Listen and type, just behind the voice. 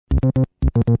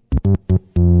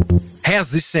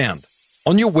How's this sound?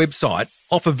 On your website,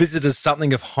 offer visitors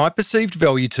something of high perceived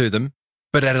value to them,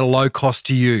 but at a low cost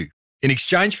to you. In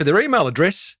exchange for their email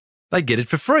address, they get it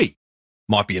for free.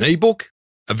 Might be an ebook,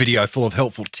 a video full of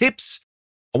helpful tips,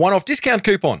 a one-off discount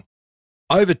coupon.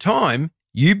 Over time,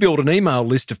 you build an email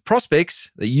list of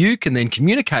prospects that you can then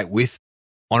communicate with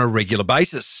on a regular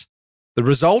basis. The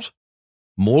result?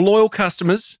 More loyal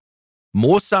customers,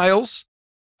 more sales,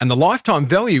 and the lifetime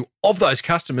value of those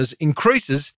customers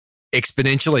increases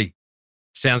exponentially.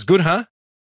 Sounds good, huh?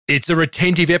 It's a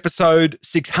retentive episode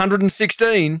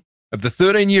 616 of the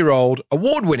 13-year-old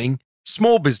award-winning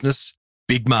Small Business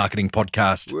Big Marketing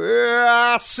Podcast. Well,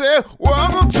 I said,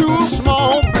 welcome to a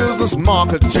small business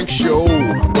marketing show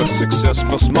where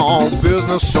successful small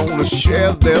business owners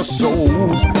share their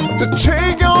souls to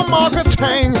take your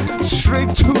marketing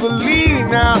straight to the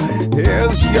lead. Now,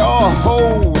 here's your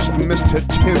host, Mr.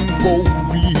 Timbo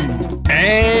Reid.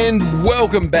 And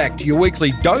welcome back to your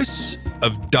weekly dose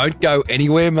of Don't Go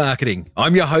Anywhere Marketing.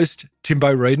 I'm your host,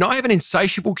 Timbo Reid, and I have an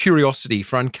insatiable curiosity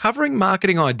for uncovering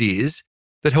marketing ideas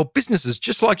that help businesses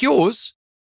just like yours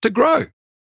to grow.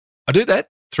 I do that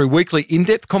through weekly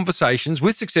in-depth conversations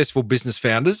with successful business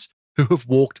founders who have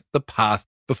walked the path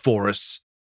before us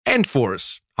and for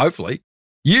us, hopefully.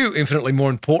 You, infinitely more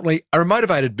importantly, are a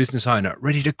motivated business owner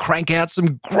ready to crank out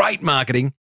some great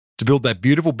marketing to build that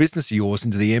beautiful business of yours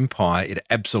into the empire it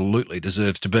absolutely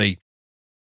deserves to be.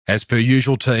 As per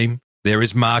usual, team, there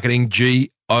is marketing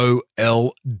G-O-L-D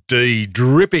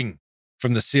dripping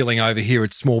from the ceiling over here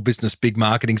at Small Business Big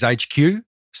Marketing's HQ.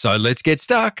 So let's get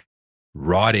stuck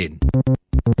right in.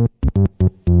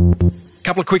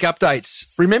 Couple of quick updates.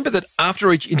 Remember that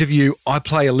after each interview, I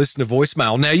play a listener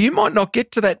voicemail. Now, you might not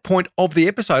get to that point of the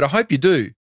episode. I hope you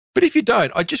do. But if you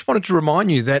don't, I just wanted to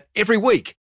remind you that every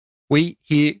week we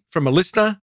hear from a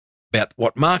listener about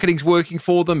what marketing's working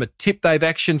for them, a tip they've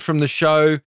actioned from the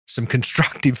show, some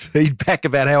constructive feedback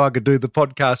about how I could do the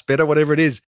podcast better, whatever it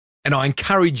is. And I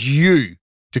encourage you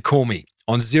to call me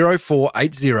on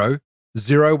 0480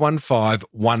 015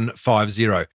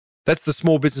 150. That's the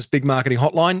Small Business Big Marketing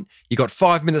hotline. You got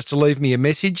 5 minutes to leave me a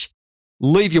message.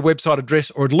 Leave your website address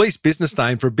or at least business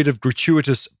name for a bit of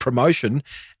gratuitous promotion,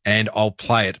 and I'll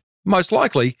play it, most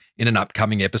likely in an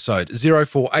upcoming episode.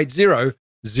 0480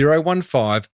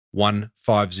 015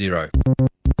 150.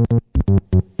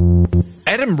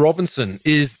 Adam Robinson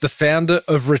is the founder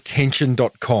of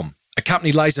retention.com. A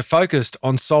company laser focused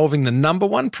on solving the number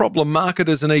one problem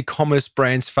marketers and e-commerce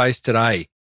brands face today: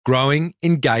 growing,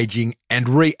 engaging, and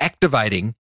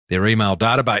reactivating their email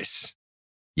database.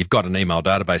 You've got an email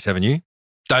database, haven't you?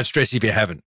 Don't stress if you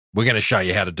haven't. We're going to show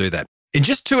you how to do that. In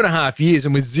just 2.5 years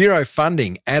and with zero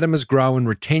funding, Adam has grown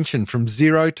retention from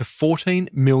 $0 to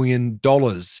 $14 million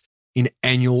in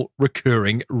annual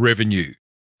recurring revenue.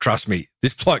 Trust me,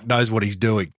 this bloke knows what he's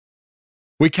doing.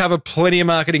 We cover plenty of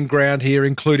marketing ground here,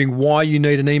 including why you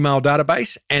need an email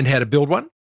database and how to build one,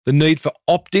 the need for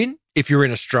opt-in if you're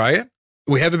in Australia.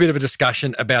 We have a bit of a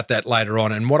discussion about that later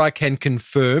on. And what I can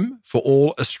confirm for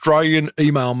all Australian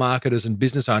email marketers and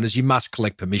business owners, you must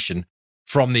collect permission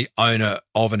from the owner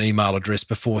of an email address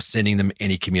before sending them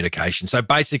any communication. So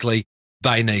basically,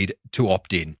 they need to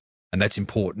opt in. And that's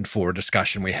important for a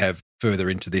discussion we have further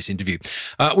into this interview.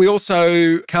 We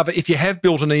also cover, if you have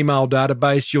built an email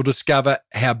database, you'll discover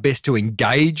how best to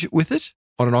engage with it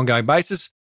on an ongoing basis.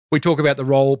 We talk about the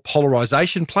role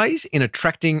polarisation plays in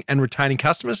attracting and retaining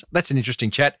customers. That's an interesting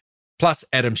chat. Plus,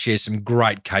 Adam shares some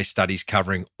great case studies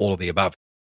covering all of the above.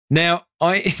 Now,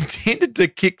 I intended to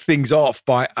kick things off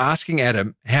by asking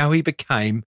Adam how he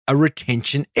became a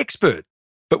retention expert.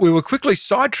 But we were quickly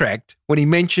sidetracked when he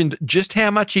mentioned just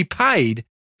how much he paid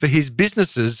for his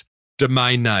business's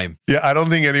domain name. Yeah, I don't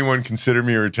think anyone considered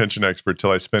me a retention expert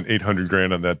till I spent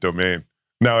 $800,000 on that domain.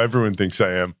 Now everyone thinks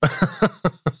I am.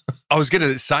 I was going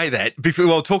to say that.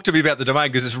 Well, talk to me about the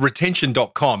domain because it's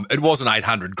retention.com. It wasn't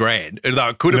 $800,000, although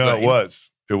it could have been. No, it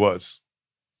was. It was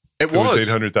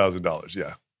 $800,000,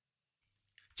 yeah.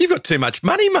 You've got too much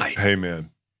money, mate. Hey,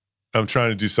 man. I'm trying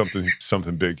to do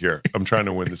something big here. I'm trying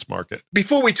to win this market.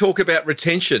 Before we talk about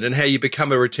retention and how you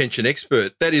become a retention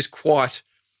expert, that is quite,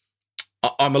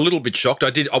 I'm a little bit shocked.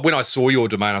 When I saw your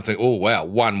domain, I think, oh, wow,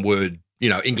 one word,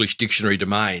 English dictionary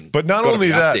domain. But not only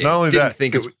that,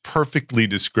 it's perfectly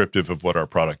descriptive of what our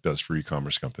product does for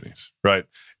e-commerce companies, right?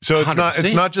 So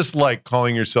it's not just like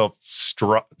calling yourself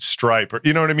Stripe or,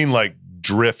 you know what I mean? Like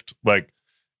Drift, like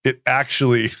it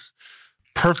actually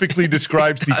perfectly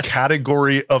describes the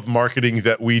category of marketing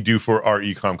that we do for our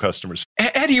e-com customers.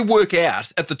 How do you work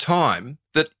out at the time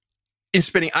that in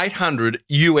spending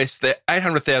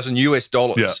 $800,000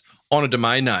 US on a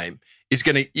domain name,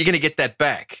 you're gonna get that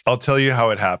back. I'll tell you how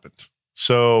it happened.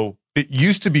 So it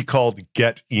used to be called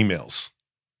Get Emails.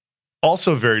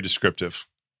 Also very descriptive.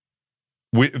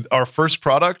 Our first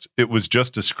product, it was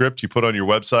just a script you put on your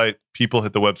website. People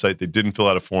hit the website. They didn't fill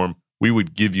out a form. We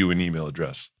would give you an email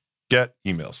address. Get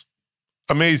Emails.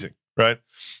 Amazing, right?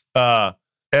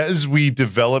 As we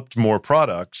developed more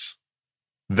products,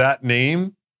 that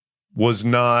name was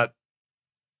not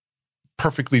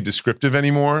perfectly descriptive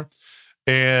anymore.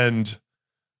 And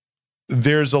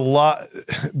there's a lot,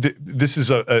 this is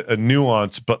a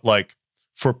nuance, but like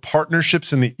for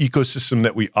partnerships in the ecosystem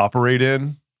that we operate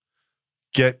in,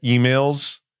 Get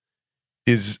Emails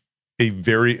is a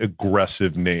very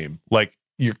aggressive name. Like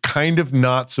you're kind of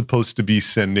not supposed to be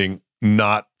sending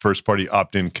not first-party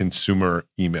opt-in consumer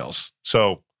emails.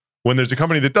 So when there's a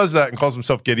company that does that and calls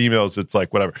themselves Get Emails, it's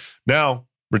like whatever. Now,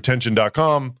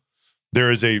 retention.com, there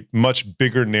is a much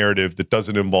bigger narrative that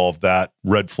doesn't involve that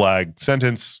red flag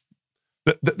sentence.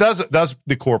 That's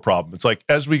the core problem. It's like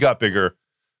as we got bigger,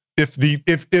 if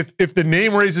the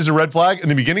name raises a red flag in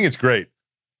the beginning, it's great.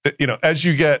 You know, as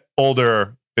you get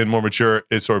older and more mature,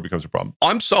 it sort of becomes a problem.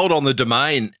 I'm sold on the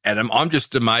domain, Adam. I'm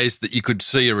just amazed that you could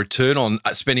see a return on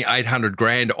spending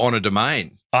 $800,000 on a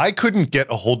domain. I couldn't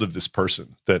get a hold of this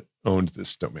person that owned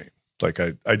this domain. Like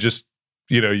I just,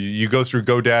 you know, you go through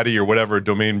GoDaddy or whatever,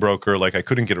 domain broker, like I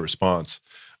couldn't get a response.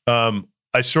 I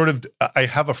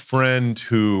have a friend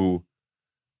who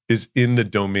is in the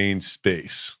domain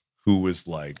space who was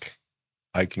like,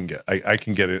 I can get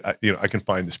it. I can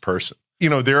find this person. You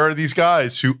know, there are these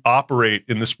guys who operate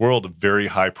in this world of very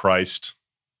high-priced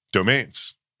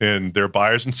domains, and they're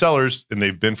buyers and sellers, and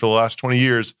they've been for the last 20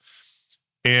 years.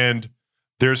 And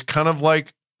there's kind of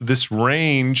like this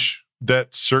range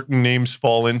that certain names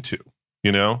fall into,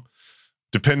 you know,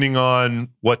 depending on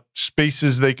what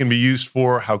spaces they can be used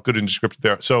for, how good and descriptive they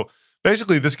are. So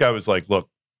basically, this guy was like, look,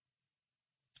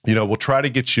 you know, we'll try to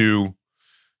get you.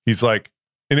 He's like,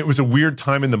 and it was a weird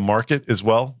time in the market as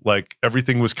well. Like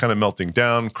everything was kind of melting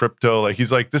down, crypto. Like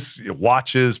he's like, this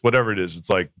watches, whatever it is. It's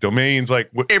like domains, like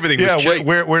everything. Was cheap.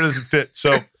 Where does it fit?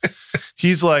 So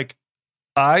he's like,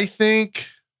 I think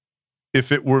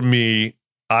if it were me,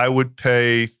 I would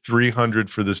pay $300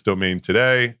 for this domain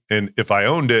today. And if I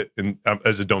owned it and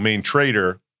as a domain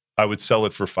trader, I would sell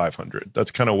it for $500.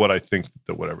 That's kind of what I think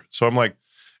that whatever. So I'm like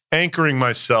anchoring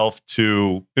myself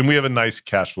to, and we have a nice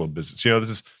cash flow business. You know, this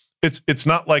is, it's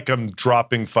not like I'm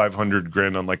dropping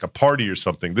 $500,000 on like a party or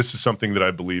something. This is something that I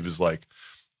believe is like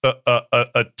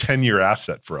a 10-year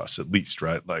asset for us at least,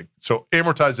 right? Like, so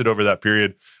amortize it over that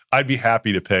period. I'd be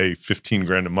happy to pay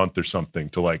 $15,000 a month or something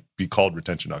to like be called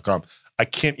retention.com. I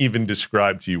can't even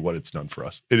describe to you what it's done for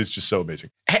us. It is just so amazing.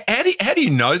 How do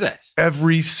you know that?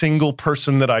 Every single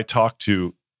person that I talk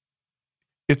to,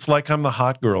 it's like I'm the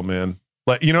hot girl, man.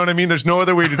 Like, you know what I mean? There's no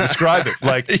other way to describe it.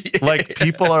 Like, yeah. Like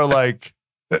people are like,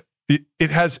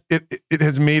 it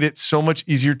has made it so much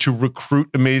easier to recruit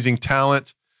amazing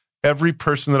talent. Every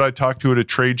person that I talk to at a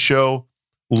trade show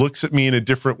looks at me in a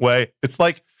different way. It's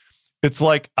like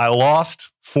I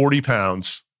lost 40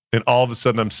 pounds and all of a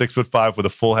sudden I'm 6'5" with a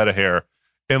full head of hair.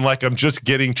 And like, I'm just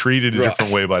getting treated a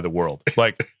different way by the world.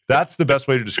 Like that's the best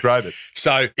way to describe it.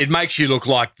 So it makes you look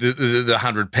like the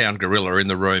 100-pound gorilla in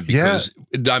the room because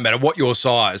no matter what your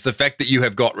size, the fact that you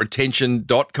have got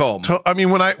retention.com. I mean,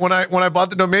 when I bought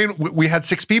the domain, we had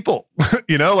 6 people,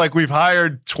 you know, like we've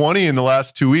hired 20 in the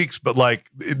last 2 weeks, but like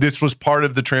this was part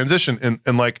of the transition.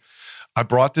 And like, I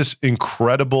brought this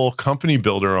incredible company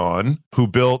builder on who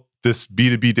built this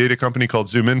B2B data company called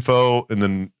ZoomInfo, and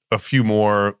then a few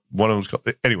more. One of them's called,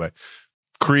 anyway,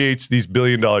 creates these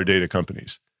billion-dollar data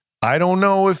companies. I don't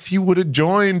know if he would have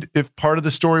joined if part of the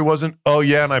story wasn't, oh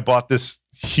yeah, and I bought this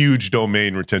huge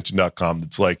domain, retention.com,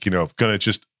 that's like, you know, going to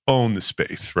just own the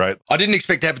space, right? I didn't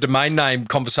expect to have a domain name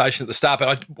conversation at the start,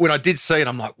 but when I did see it,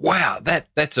 I'm like, wow,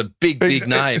 that's a big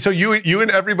name. So you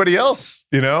and everybody else,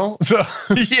 you know? So,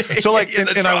 so like, and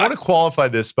right. I want to qualify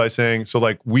this by saying, so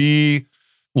like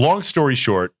long story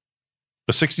short,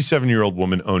 a 67-year-old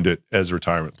woman owned it as a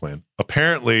retirement plan.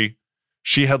 Apparently,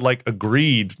 she had like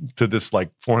agreed to this like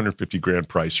 $450,000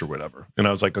 price or whatever. And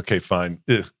I was like, okay, fine.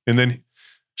 Ugh. And then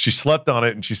she slept on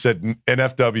it and she said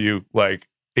NFW like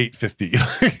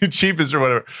 $850, cheapest or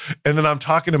whatever. And then I'm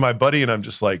talking to my buddy and I'm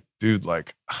just like, dude,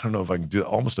 like, I don't know if I can do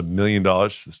almost $1 million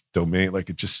for this domain.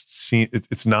 Like it just seems,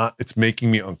 it's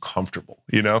making me uncomfortable,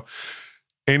 you know?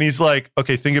 And he's like,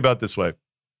 okay, think about it this way.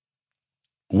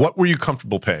 What were you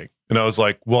comfortable paying? And I was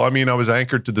like, well, I mean, I was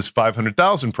anchored to this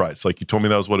 $500,000 price. Like you told me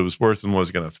that was what it was worth and what I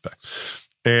was going to have to pay.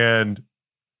 And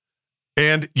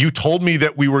And you told me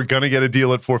that we were going to get a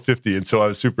deal at 450. And so I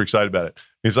was super excited about it.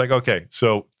 He's like, okay,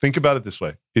 so think about it this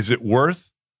way. Is it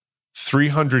worth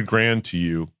 300 grand to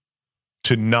you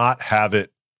to not have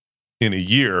it in a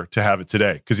year to have it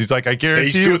today? Because he's like, I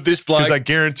guarantee you, because I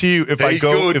guarantee you, if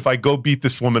I go beat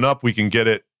this woman up, we can get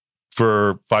it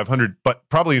for 500, but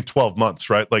probably in 12 months,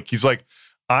 right? Like, he's like,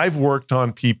 I've worked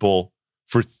on people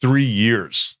for 3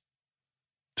 years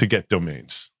to get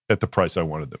domains at the price I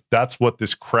wanted them. That's what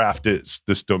this craft is,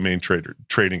 this domain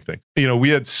trading thing. You know, we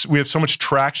have so much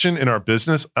traction in our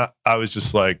business. I was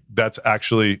just like, that's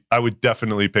actually, I would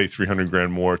definitely pay 300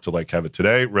 grand more to like have it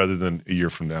today rather than a year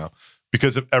from now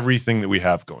because of everything that we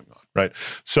have going on, right?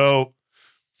 So,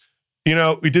 you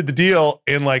know, we did the deal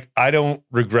and like, I don't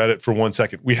regret it for 1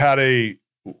 second. We have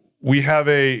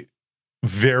a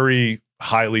very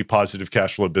highly positive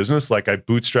cash flow business. Like, I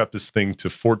bootstrapped this thing to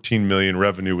 14 million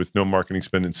revenue with no marketing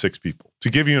spend and 6 people, to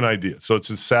give you an idea. So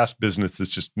it's a SaaS business that's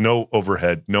just no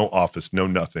overhead, no office, no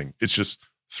nothing. It's just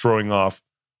throwing off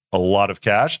a lot of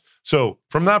cash. So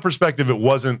from that perspective, it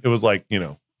was like, you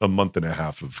know, a month and a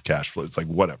half of cash flow. It's like,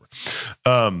 whatever.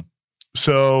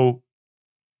 So,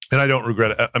 and I don't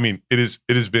regret it. I mean, it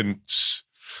has been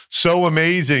so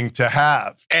amazing to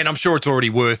have. And I'm sure it's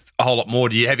already worth a whole lot more.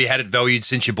 Have you had it valued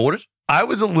since you bought it? I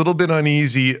was a little bit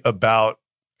uneasy about,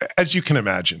 as you can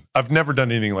imagine, I've never done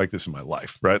anything like this in my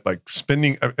life, right? Like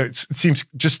spending, it seems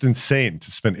just insane to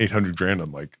spend 800 grand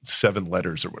on like 7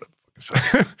 letters or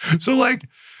whatever. So like,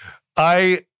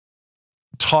 I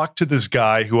talked to this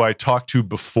guy who I talked to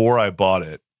before I bought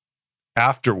it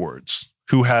afterwards,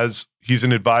 he's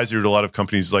an advisor to a lot of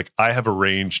companies. Like, I have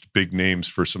arranged big names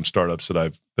for some startups that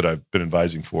I've been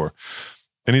advising for.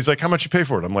 And he's like, how much you pay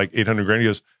for it? I'm like, 800 grand. He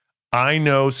goes, I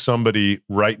know somebody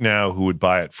right now who would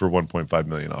buy it for 1.5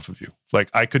 million off of you. Like,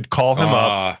 I could call him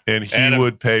up and he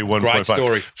would pay 1.5. Great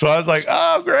story. So I was like,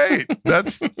 oh, great.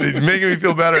 That's making me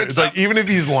feel better. It's like, even if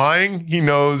he's lying, he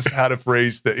knows how to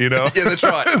phrase that, you know? Yeah, that's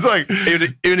right. It's like,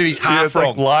 even if he's half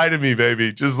wrong. Like, lie to me,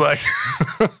 baby. Just like.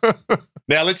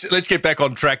 Now, let's get back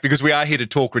on track, because we are here to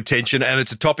talk retention, and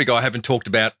it's a topic I haven't talked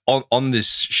about on this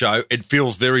show. It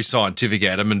feels very scientific,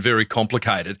 Adam, and very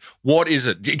complicated. What is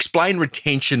it? Explain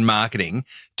retention marketing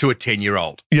to a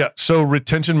 10-year-old. Yeah, so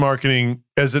retention marketing,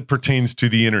 as it pertains to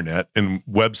the internet and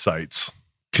websites,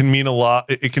 can mean a lot.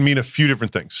 It can mean a few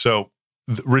different things. So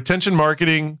retention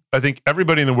marketing, I think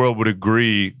everybody in the world would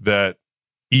agree that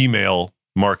email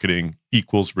marketing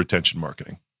equals retention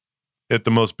marketing at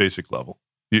the most basic level.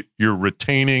 You're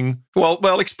retaining. Well,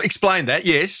 explain that.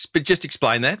 Yes, but just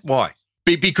explain that. Why?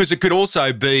 Because it could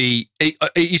also be,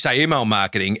 you say email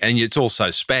marketing, and it's also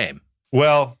spam.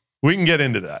 Well, we can get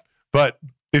into that. But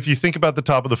if you think about the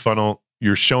top of the funnel,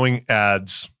 you're showing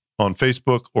ads on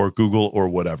Facebook or Google or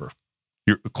whatever.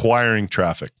 You're acquiring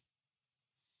traffic,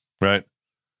 right?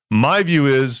 My view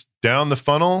is, down the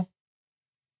funnel,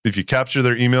 if you capture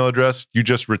their email address, you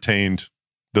just retained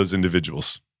those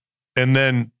individuals. And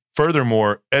then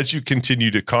furthermore, as you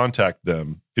continue to contact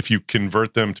them, if you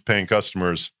convert them to paying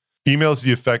customers, email is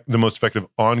the most effective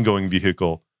ongoing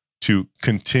vehicle to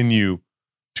continue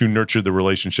to nurture the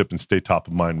relationship and stay top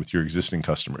of mind with your existing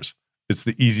customers. It's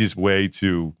the easiest way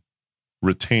to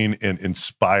retain and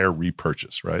inspire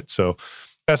repurchase, right? So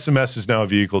SMS is now a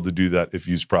vehicle to do that if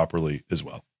used properly as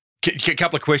well. A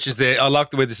couple of questions there. I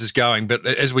like the way this is going, but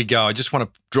as we go, I just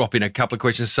want to drop in a couple of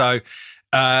questions. So,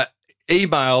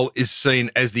 email is seen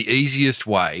as the easiest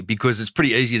way because it's pretty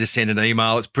easy to send an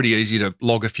email. It's pretty easy to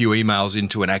log a few emails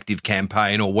into an active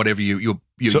campaign or whatever you're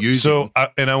using. So,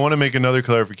 and I want to make another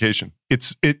clarification.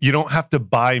 You don't have to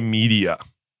buy media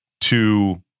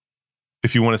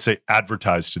if you want to say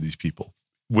advertise to these people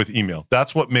with email.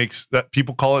 That's what makes that,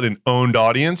 people call it an owned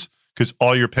audience, because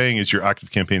all you're paying is your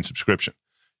active campaign subscription.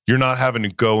 You're not having to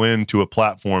go into a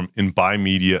platform and buy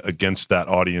media against that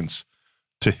audience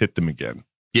to hit them again.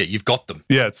 Yeah, you've got them.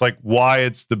 Yeah, it's like why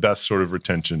it's the best sort of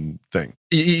retention thing.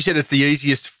 You said it's the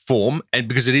easiest form, and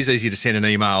because it is easy to send an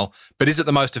email, but is it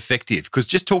the most effective? Because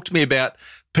just talk to me about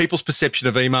people's perception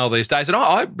of email these days. And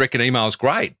I reckon email is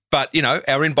great, but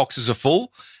our inboxes are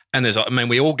full, and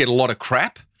we all get a lot of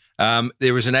crap.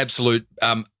 There is an absolute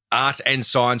art and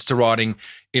science to writing,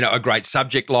 a great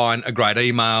subject line, a great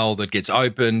email that gets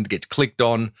opened, gets clicked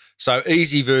on. So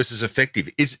easy versus effective.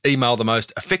 Is email the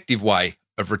most effective way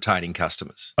of retaining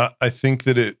customers? I think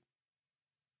that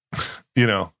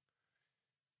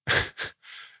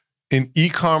in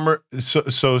e-commerce,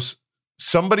 so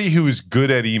somebody who is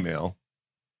good at email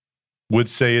would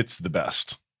say it's the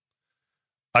best.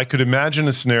 I could imagine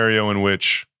a scenario in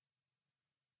which,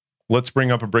 let's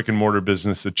bring up a brick and mortar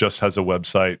business that just has a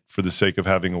website for the sake of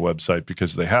having a website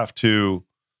because they have to.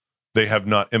 They have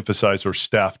not emphasized or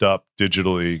staffed up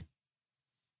digitally.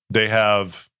 They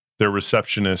have their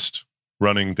receptionist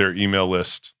running their email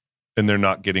list, and they're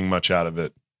not getting much out of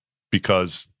it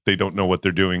because they don't know what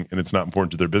they're doing and it's not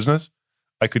important to their business.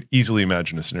 I could easily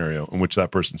imagine a scenario in which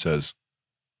that person says,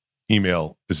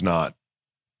 email is not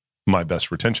my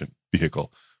best retention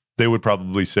vehicle. They would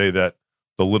probably say that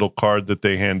the little card that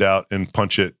they hand out and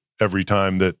punch it every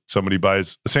time that somebody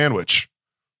buys a sandwich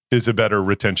is a better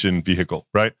retention vehicle,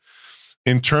 right?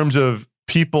 In terms of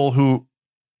people who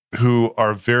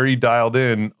are very dialed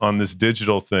in on this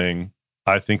digital thing,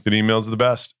 I think that email is the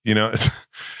best. You know,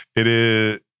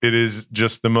 it is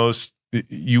just the most,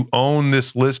 you own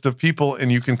this list of people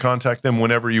and you can contact them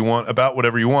whenever you want about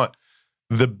whatever you want.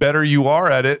 The better you are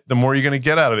at it, the more you're going to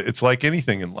get out of it. It's like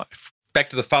anything in life. Back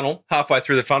to the funnel, halfway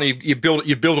through the funnel, you build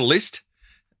a list.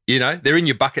 You know, they're in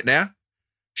your bucket now.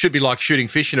 Should be like shooting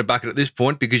fish in a bucket at this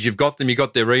point because you've got them, you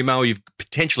got their email, you've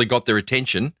potentially got their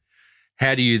attention.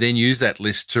 How do you then use that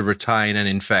list to retain and,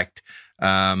 in fact,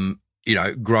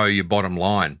 grow your bottom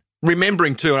line?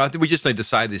 Remembering too, and I think we just need to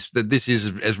say this, that this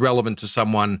is as relevant to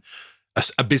someone,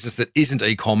 a business that isn't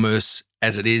e-commerce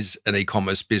as it is an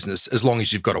e-commerce business, as long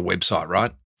as you've got a website,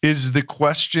 right? Is the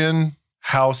question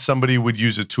how somebody would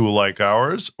use a tool like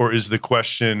ours, or is the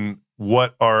question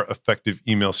what are effective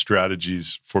email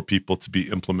strategies for people to be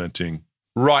implementing?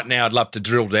 Right now, I'd love to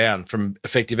drill down from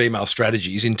effective email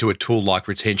strategies into a tool like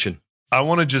retention. I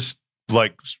want to just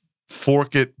like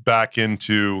fork it back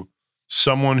into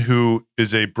someone who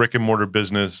is a brick and mortar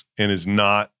business and is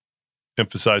not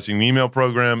emphasizing the email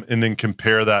program, and then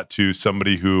compare that to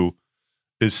somebody who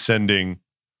is sending,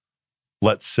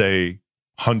 let's say,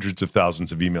 hundreds of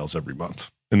thousands of emails every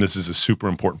month. And this is a super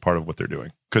important part of what they're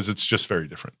doing because it's just very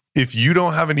different. If you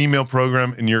don't have an email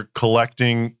program and you're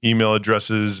collecting email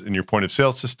addresses in your point of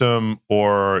sale system,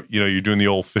 or you're doing the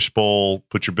old fishbowl,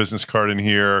 put your business card in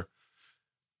here,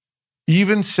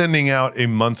 even sending out a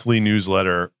monthly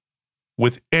newsletter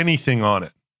with anything on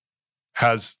it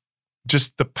has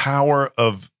just the power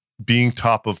of being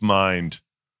top of mind,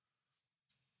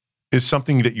 is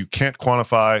something that you can't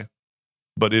quantify,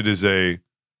 but it is a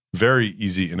very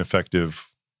easy and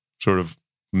effective sort of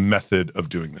method of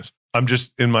doing this. I'm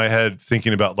just in my head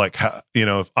thinking about like how,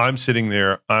 if I'm sitting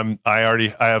there, I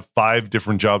have 5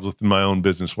 different jobs within my own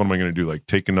business. What am I going to do? Like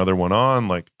take another one on?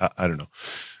 Like, I don't know.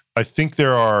 I think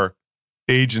there are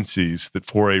agencies that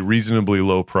for a reasonably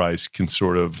low price can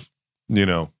sort of,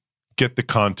 get the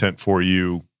content for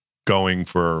you going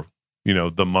for,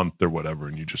 the month or whatever.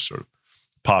 And you just sort of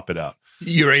pop it out.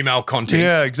 Your email content.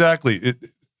 Yeah, exactly.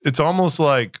 It's almost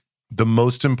like the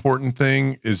most important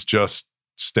thing is just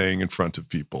staying in front of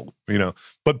people,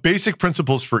 but basic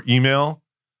principles for email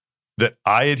that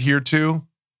I adhere to,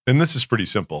 and this is pretty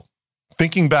simple.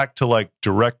 Thinking back to like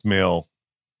direct mail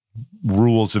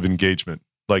rules of engagement,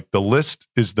 like the list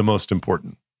is the most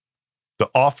important. The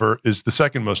offer is the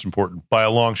second most important by a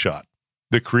long shot.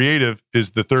 The creative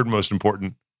is the third most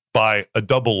important by a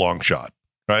double long shot,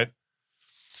 right?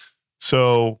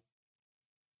 So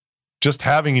just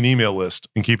having an email list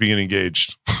and keeping it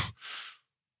engaged,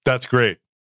 that's great.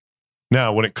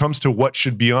 Now, when it comes to what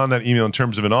should be on that email in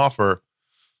terms of an offer,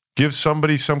 give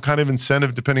somebody some kind of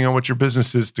incentive, depending on what your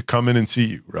business is, to come in and see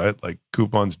you, right? Like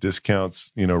coupons,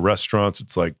 discounts, restaurants,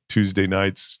 it's like Tuesday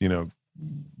nights,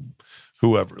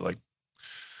 whoever, like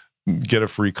get a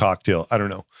free cocktail. I don't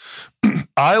know.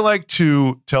 I like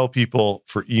to tell people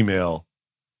for email,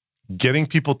 getting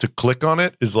people to click on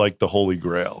it is like the holy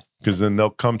grail, because then they'll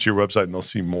come to your website and they'll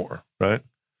see more, right?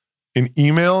 An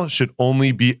email should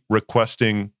only be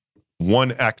requesting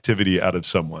one activity out of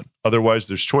someone. Otherwise,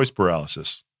 there's choice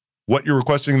paralysis. What you're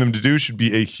requesting them to do should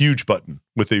be a huge button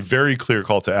with a very clear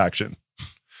call to action,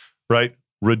 right?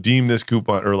 Redeem this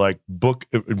coupon, or like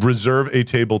reserve a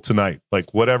table tonight,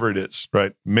 like whatever it is,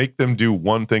 right? Make them do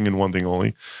one thing and one thing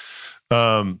only.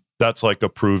 That's like a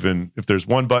proven, if there's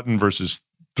one button versus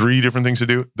 3 different things to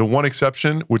do. The one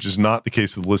exception, which is not the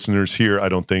case of the listeners here, I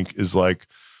don't think, is like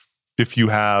if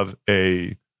you're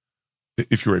a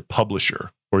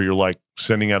publisher, or you're like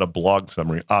sending out a blog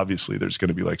summary, obviously there's going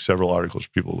to be like several articles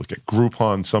for people to look at.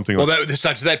 Groupon, something like that.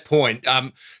 So to that point,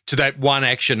 to that one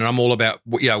action, and I'm all about,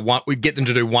 we get them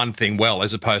to do one thing well,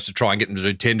 as opposed to try and get them to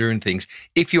do 10 different things.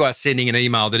 If you are sending an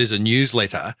email that is a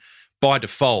newsletter, by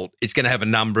default, it's going to have a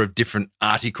number of different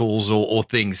articles or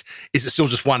things. Is it still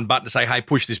just one button to say, hey,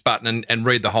 push this button and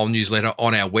read the whole newsletter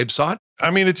on our website?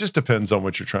 I mean, it just depends on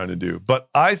what you're trying to do. But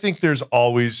I think there's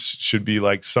always should be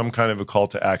like some kind of a call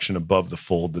to action above the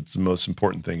fold. That's the most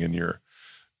important thing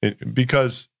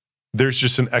because there's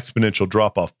just an exponential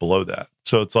drop off below that.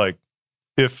 So it's like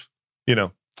if,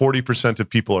 40% of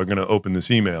people are going to open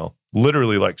this email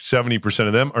literally like 70%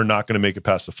 of them are not going to make it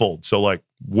past the fold. So like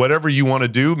whatever you want to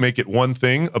do, make it one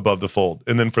thing above the fold.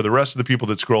 And then for the rest of the people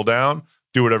that scroll down,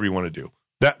 do whatever you want to do.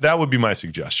 That would be my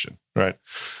suggestion, right?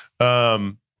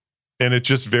 And it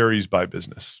just varies by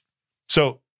business.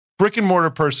 So brick and mortar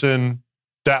person,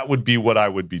 that would be what I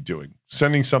would be doing.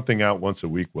 Sending something out once a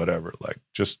week, whatever, like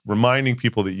just reminding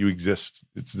people that you exist.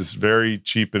 It's this very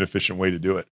cheap and efficient way to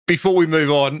do it. Before we move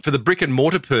on, for the brick and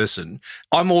mortar person,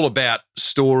 I'm all about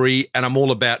story and I'm all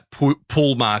about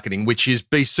pull marketing, which is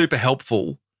be super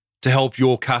helpful to help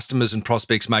your customers and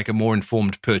prospects make a more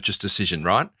informed purchase decision,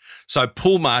 right? So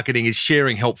pull marketing is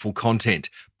sharing helpful content.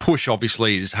 Push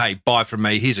obviously is, hey, buy from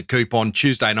me. Here's a coupon.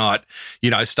 Tuesday night,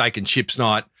 steak and chips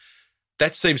night.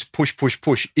 That seems push, push,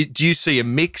 push. Do you see a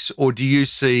mix or do you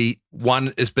see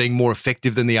one as being more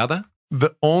effective than the other?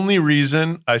 The only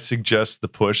reason I suggest the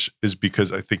push is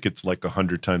because I think it's like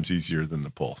 100 times easier than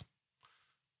the pull.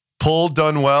 Pull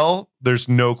done well, there's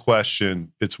no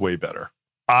question it's way better.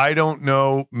 I don't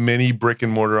know many brick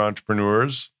and mortar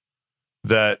entrepreneurs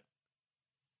that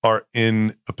are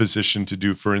in a position to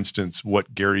do, for instance,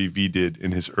 what Gary Vee did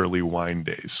in his early wine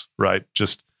days, right?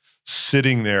 Just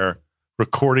sitting there,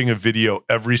 recording a video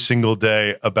every single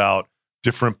day about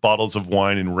different bottles of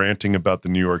wine and ranting about the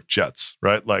New York Jets,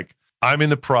 right? Like I'm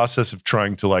in the process of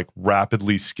trying to like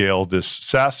rapidly scale this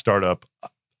SaaS startup.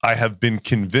 I have been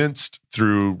convinced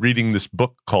through reading this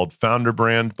book called Founder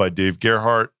Brand by Dave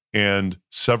Gerhardt and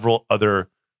several other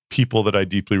people that I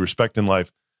deeply respect in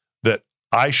life that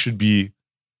I should be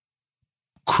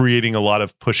creating a lot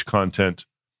of push content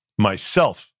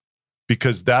myself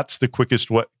because that's the quickest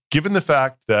way. Given the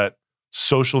fact that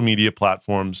social media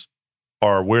platforms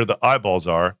are where the eyeballs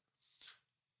are,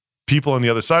 people on the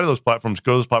other side of those platforms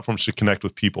go to those platforms to connect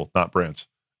with people, not brands.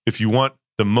 If you want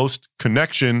the most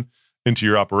connection into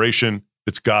your operation,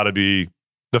 it's got to be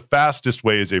the fastest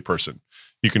way is a person.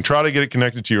 You can try to get it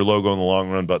connected to your logo in the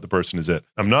long run, but the person is it.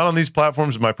 I'm not on these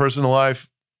platforms in my personal life.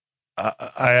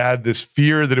 I had this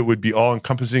fear that it would be all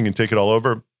encompassing and take it all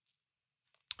over.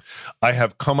 I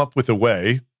have come up with a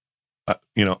way,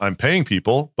 I'm paying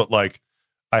people, but like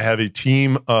I have a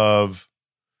team of,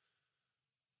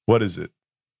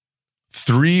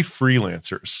 3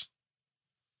 freelancers.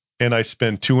 And I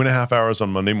spend 2.5 hours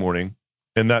on Monday morning,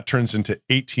 and that turns into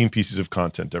 18 pieces of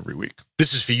content every week.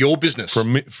 This is for your business.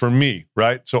 For me,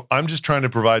 right? So I'm just trying to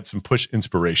provide some push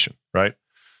inspiration, right?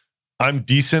 I'm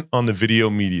decent on the video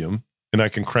medium, and I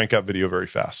can crank out video very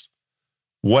fast.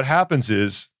 What happens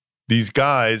is these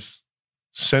guys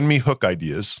send me hook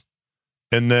ideas,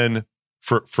 and then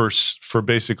for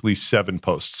basically 7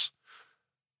 posts,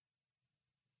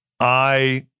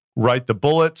 I write the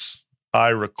bullets, I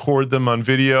record them on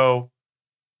video,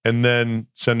 and then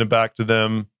send them back to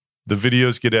them. The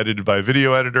videos get edited by a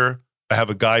video editor. I have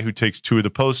a guy who takes 2 of the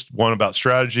posts, one about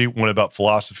strategy, one about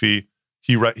philosophy.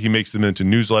 He makes them into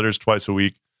newsletters twice a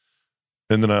week.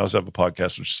 And then I also have a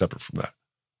podcast, which is separate from that.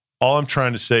 All I'm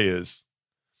trying to say is,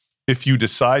 if you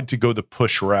decide to go the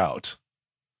push route,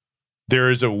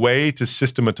 there is a way to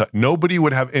systematize. Nobody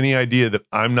would have any idea that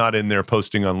I'm not in there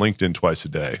posting on LinkedIn twice a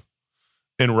day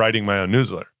and writing my own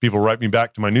newsletter. People write me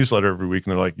back to my newsletter every week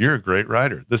and they're like, "You're a great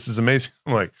writer. This is amazing."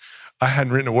 I'm like, I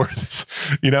hadn't written a word of this,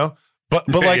 But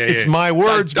like it's my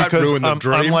words because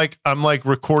I'm like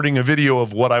recording a video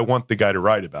of what I want the guy to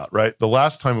write about, right? The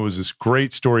last time it was this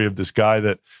great story of this guy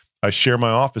that I share my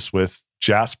office with,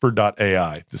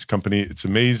 Jasper.ai. This company, it's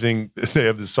amazing. They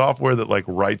have this software that like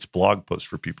writes blog posts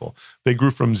for people. They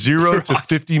grew from 0 to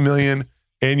 50 million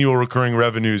annual recurring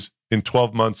revenues in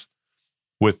 12 months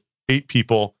with 8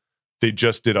 people. They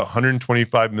just did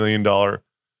 $125 million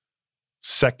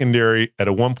secondary at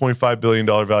a $1.5 billion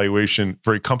valuation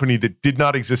for a company that did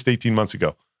not exist 18 months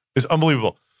ago. It's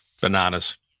unbelievable.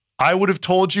 Bananas. I would have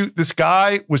told you this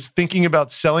guy was thinking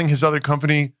about selling his other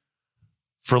company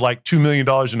for like $2 million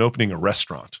and opening a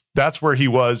restaurant. That's where he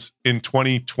was in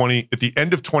 2020, at the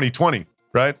end of 2020,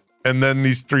 right? And then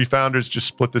these 3 founders just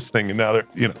split this thing, and now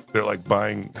they're like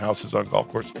buying houses on golf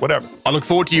courses, whatever. I look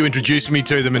forward to you introducing me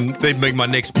to them, and they'd make my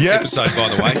next episode, by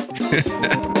the way.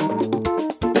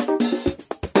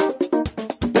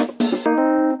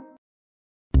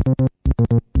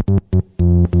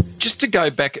 Just to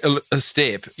go back a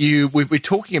step, we're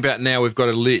talking about now we've got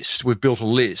a list, we've built a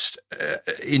list,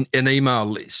 an email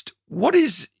list. What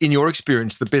is, in your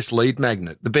experience, the best lead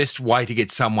magnet, the best way to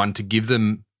get someone to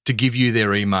give you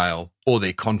their email or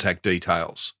their contact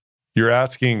details? You're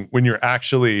asking when you're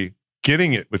actually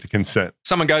getting it with the consent.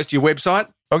 Someone goes to your website.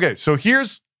 Okay, so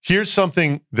here's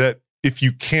something that if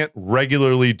you can't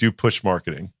regularly do push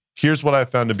marketing, here's what I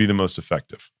found to be the most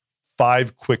effective.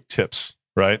 5 quick tips,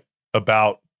 right?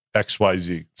 About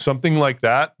XYZ. Something like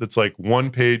that. That's like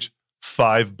 1 page,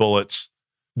 5 bullets.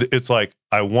 It's like,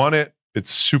 I want it. It's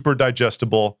super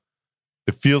digestible.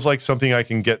 It feels like something I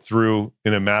can get through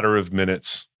in a matter of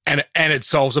minutes. And it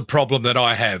solves a problem that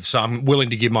I have. So I'm willing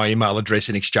to give my email address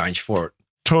in exchange for it.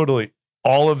 Totally.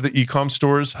 All of the e-com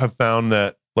stores have found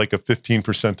that like a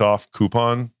 15% off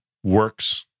coupon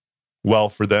works well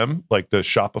for them, like the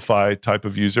Shopify type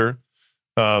of user.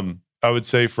 I would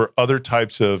say for other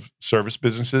types of service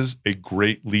businesses, a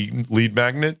great lead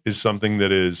magnet is something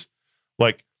that is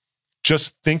like,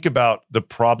 just think about the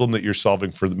problem that you're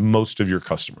solving for most of your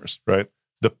customers, right?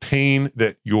 The pain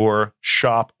that your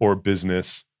shop or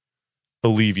business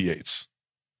alleviates.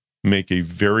 Make a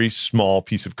very small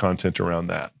piece of content around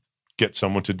that. Get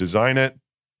someone to design it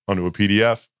onto a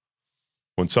PDF.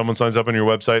 When someone signs up on your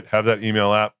website, have that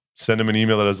email app, send them an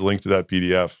email that has a link to that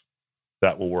PDF.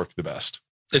 That will work the best.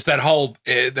 It's that whole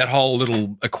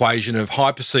little equation of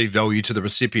high perceived value to the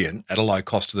recipient at a low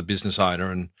cost to the business owner.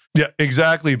 And yeah,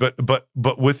 exactly. But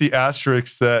with the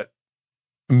asterisks that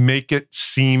make it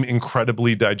seem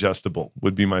incredibly digestible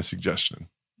would be my suggestion.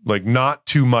 Like, not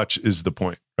too much is the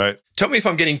point, right? Tell me if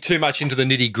I'm getting too much into the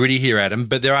nitty gritty here, Adam.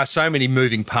 But there are so many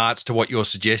moving parts to what you're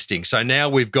suggesting. So now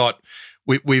we've got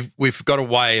a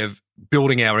way of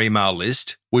building our email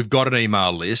list. We've got an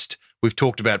email list. We've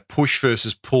talked about push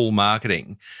versus pull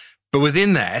marketing. But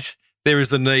within that, there is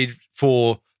the need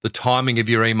for the timing of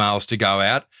your emails to go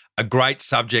out, a great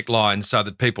subject line so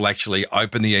that people actually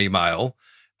open the email.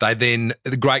 They then,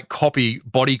 the great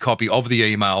body copy of the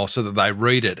email so that they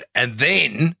read it. And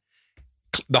then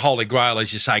the holy grail,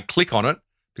 as you say, click on it,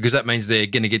 because that means they're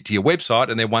going to get to your website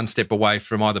and they're one step away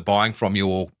from either buying from you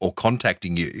or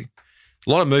contacting you. A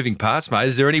lot of moving parts, mate.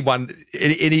 Is there any I mean,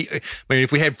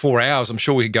 if we had 4 hours, I'm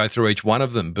sure we could go through each one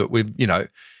of them, but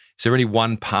is there any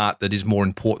one part that is more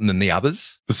important than the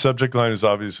others? The subject line is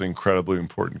obviously incredibly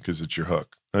important because it's your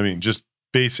hook. I mean, just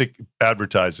basic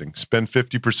advertising. Spend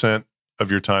 50% of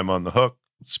your time on the hook,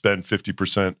 spend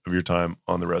 50% of your time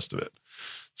on the rest of it.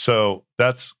 So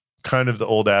that's kind of the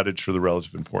old adage for the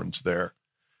relative importance there.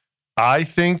 I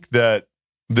think that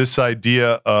this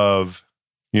idea of,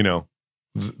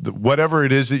 whatever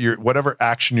it is that whatever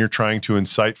action you're trying to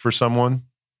incite for someone,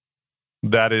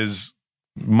 that is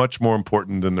much more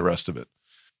important than the rest of it.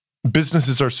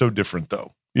 Businesses are so different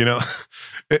though.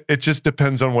 It just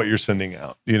depends on what you're sending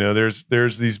out. There's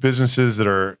these businesses that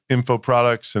are info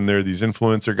products and they're these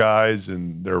influencer guys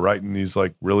and they're writing these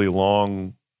like really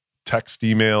long text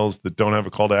emails that don't have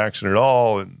a call to action at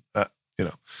all. And, I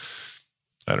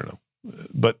don't know.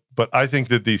 But I think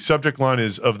that the subject line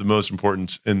is of the most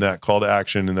importance, and that call to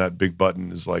action and that big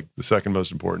button is like the second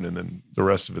most important. And then the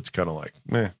rest of it's kind of like,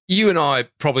 meh. You and I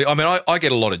probably, I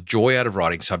get a lot of joy out of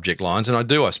writing subject lines, and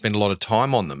I spend a lot of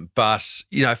time on them. But,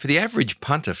 for the average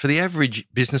punter, for the average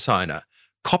business owner,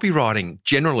 copywriting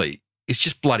generally is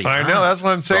just bloody hard. I know. That's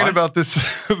what I'm saying about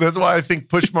this. That's why I think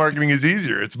push marketing is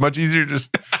easier. It's much easier to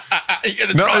just...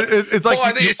 it's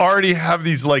like you already have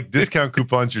these like discount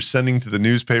coupons you're sending to the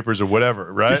newspapers or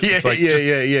whatever, right? Yeah, it's like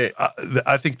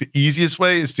I think the easiest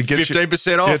way is to get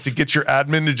 15% off. Yeah, to get your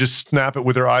admin to just snap it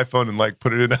with their iPhone and like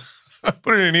put it in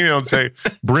an email and say,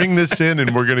 bring this in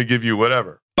and we're going to give you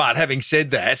whatever. But having said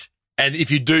that, and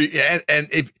if you do,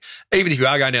 and even if you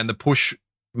are going down the push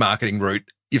marketing route,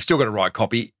 you've still got to write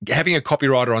copy. Having a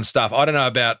copywriter on staff, I don't know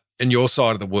about in your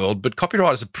side of the world, but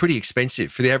copywriters are pretty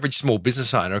expensive for the average small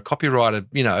business owner. A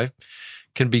copywriter,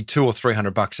 can be $200 or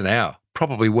 $300 an hour,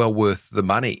 probably well worth the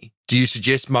money. Do you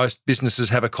suggest most businesses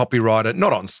have a copywriter,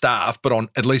 not on staff, but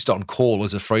at least on call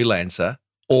as a freelancer?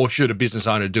 Or should a business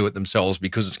owner do it themselves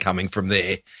because it's coming from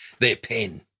their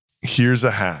pen? Here's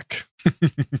a hack.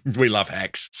 We love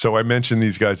hacks. So I mentioned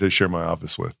these guys I share my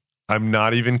office with. I'm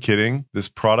not even kidding. This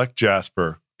product,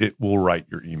 Jasper, it will write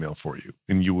your email for you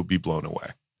and you will be blown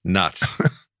away. Nuts.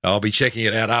 I'll be checking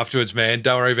it out afterwards, man.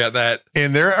 Don't worry about that.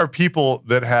 And there are people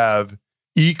that have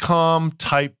e-com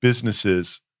type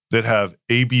businesses that have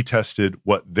A/B tested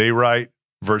what they write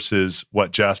versus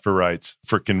what Jasper writes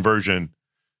for conversion.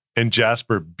 And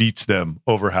Jasper beats them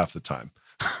over half the time.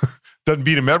 Doesn't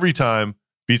beat them every time,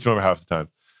 beats them over half the time.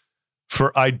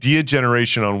 For idea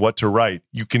generation on what to write,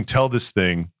 you can tell this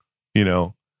thing,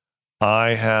 I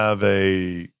have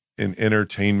an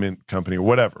entertainment company or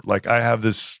whatever. Like I have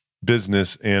this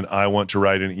business and I want to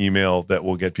write an email that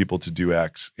will get people to do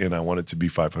X and I want it to be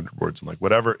 500 words and like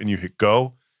whatever. And you hit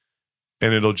go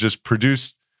and it'll just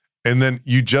produce, and then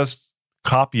you just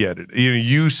copy edit.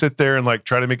 You sit there and like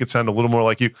try to make it sound a little more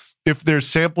like you. If there's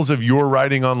samples of your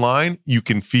writing online, you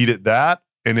can feed it that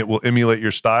and it will emulate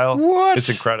your style. What? It's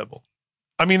incredible.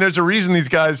 I mean, there's a reason these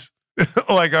guys,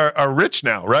 like are rich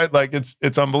now, right? Like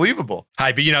it's unbelievable.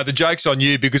 Hey, but the joke's on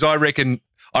you, because I reckon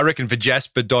for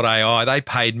Jasper.ai, they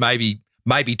paid maybe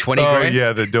 20 grand. Oh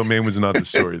yeah, the domain was not the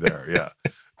story there.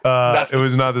 Yeah, it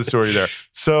was not the story there.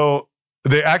 So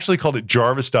they actually called it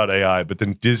Jarvis.ai, but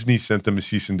then Disney sent them a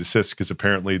cease and desist because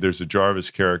apparently there's a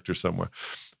Jarvis character somewhere.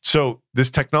 So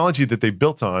this technology that they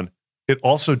built on, it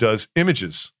also does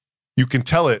images. You can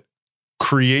tell it,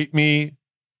 create me,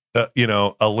 a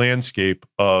landscape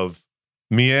of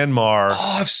Myanmar.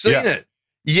 Oh, I've seen it.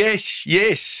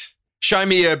 Yes. Show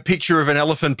me a picture of an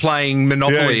elephant playing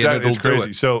Monopoly, yeah, exactly. And it'll do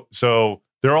it. So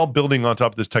they're all building on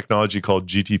top of this technology called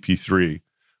GTP3,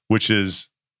 which is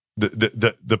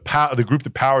the group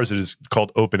that powers it is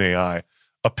called OpenAI.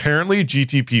 Apparently,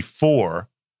 GTP4.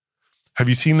 Have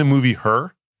you seen the movie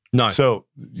Her? No. So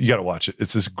you got to watch it.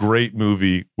 It's this great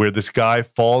movie where this guy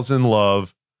falls in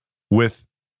love with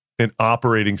an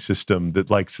operating system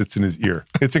that like sits in his ear.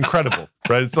 It's incredible,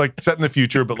 right? It's like set in the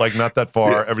future, but like not that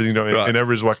far. Yeah, everything, right. And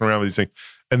everybody's walking around with these things,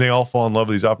 and they all fall in love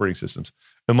with these operating systems.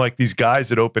 And like these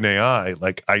guys at OpenAI,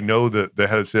 like I know the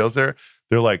head of sales there,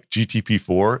 they're like,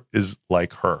 GTP4 is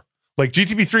like Her. Like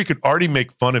GTP3 could already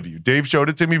make fun of you. Dave showed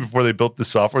it to me before they built the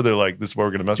software. They're like, this is what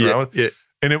we're going to mess around with. Yeah.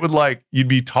 And it would like, you'd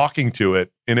be talking to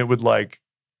it and it would like,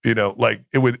 like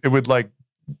it would like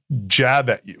jab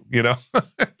at you,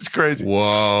 It's crazy.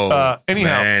 Whoa.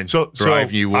 Anyhow, man, so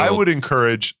I would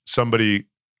encourage somebody,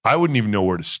 I wouldn't even know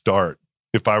where to start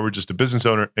if I were just a business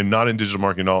owner and not in digital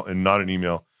marketing at all and not in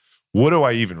email. What do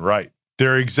I even write?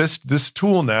 There exists this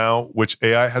tool now, which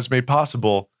AI has made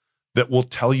possible, that will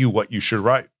tell you what you should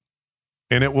write.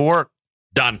 And it will work.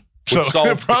 Done. So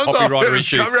copywriter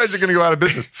issue. Copywriters are going to go out of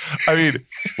business. I mean,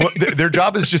 their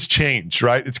job has just changed,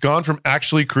 right? It's gone from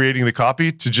actually creating the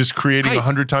copy to just creating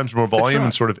 100 times more volume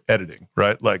and sort of editing,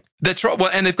 right? Like that's right. Well,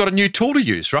 and they've got a new tool to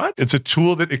use, right? It's a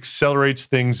tool that accelerates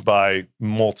things by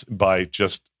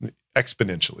just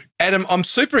exponentially. Adam, I'm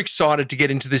super excited to get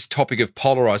into this topic of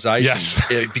polarization.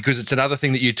 Yes. Because it's another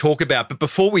thing that you talk about. But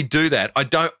before we do that,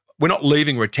 we're not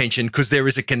leaving retention because there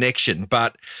is a connection,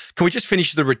 but can we just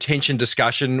finish the retention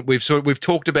discussion? We've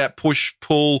talked about push,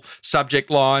 pull,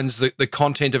 subject lines, the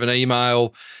content of an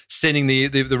email, sending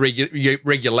the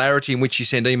regularity in which you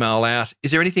send email out.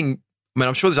 Is there anything, I mean,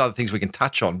 I'm sure there's other things we can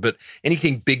touch on, but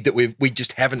anything big that we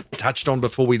just haven't touched on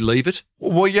before we leave it?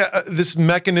 Well, yeah, this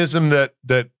mechanism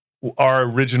that our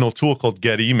original tool called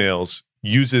Get Emails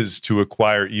uses to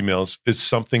acquire emails is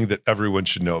something that everyone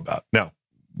should know about. Now,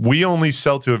 we only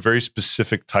sell to a very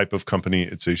specific type of company.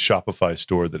 It's a Shopify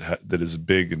store that is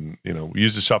big, and we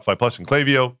use the Shopify Plus and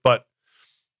Klaviyo. But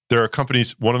there are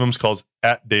companies. One of them is called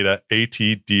AtData,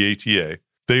 AtData.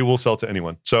 They will sell to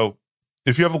anyone. So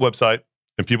if you have a website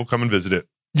and people come and visit it,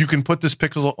 you can put this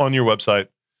pixel on your website,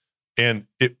 and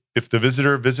if the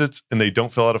visitor visits and they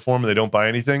don't fill out a form and they don't buy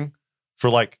anything, for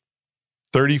like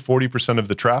 30-40% of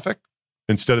the traffic,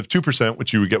 instead of 2%,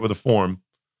 which you would get with a form,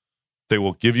 they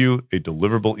will give you a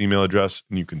deliverable email address,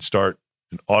 and you can start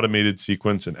an automated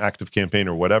sequence, an active campaign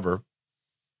or whatever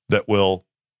that will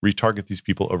retarget these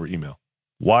people over email.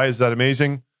 Why is that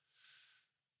amazing?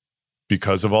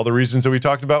 Because of all the reasons that we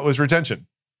talked about was retention.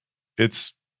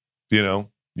 It's,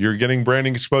 you're getting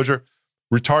branding exposure.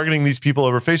 Retargeting these people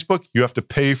over Facebook, you have to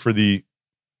pay for the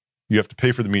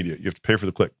media. You have to pay for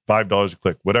the click, $5 a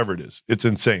click, whatever it is. It's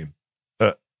insane.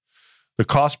 The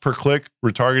cost per click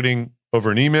retargeting over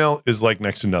an email is like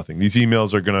next to nothing. These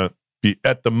emails are going to be,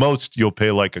 at the most, you'll pay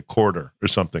like a quarter or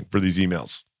something for these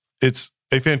emails. It's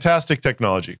a fantastic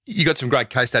technology. You got some great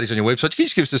case studies on your website. Can you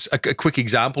just give us a quick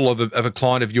example of a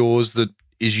client of yours that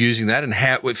is using that and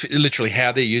how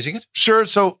they're using it? Sure.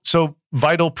 So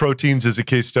Vital Proteins is a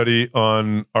case study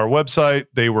on our website.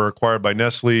 They were acquired by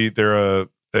Nestle. They're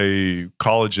a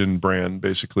collagen brand,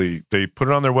 basically. They put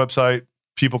it on their website.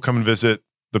 People come and visit.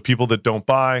 The people that don't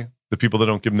buy, the people that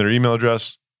don't give them their email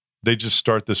address, they just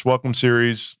start this welcome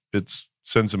series. It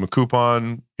sends them a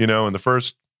coupon, in the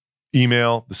first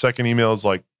email. The second email is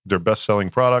like their best-selling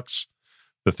products.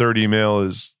 The third email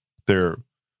is their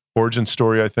origin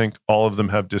story, I think. All of them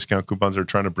have discount coupons. They're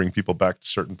trying to bring people back to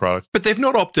certain products. But they've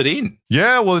not opted in.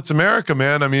 Yeah, well, it's America,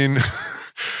 man. I mean,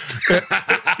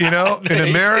 in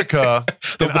America,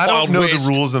 and I don't know the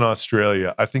rules in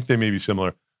Australia. I think they may be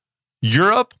similar.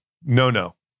 Europe,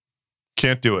 no.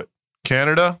 Can't do it.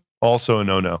 Canada, also a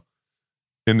no-no.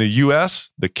 In the US,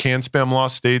 the can spam law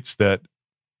states that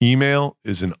email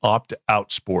is an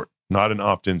opt-out sport, not an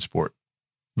opt-in sport.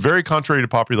 Very contrary to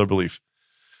popular belief.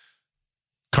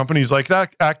 Companies like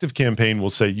that ActiveCampaign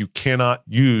will say you cannot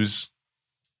use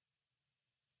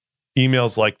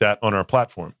emails like that on our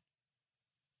platform.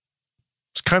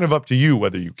 It's kind of up to you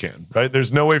whether you can, right?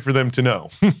 There's no way for them to know.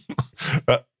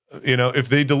 If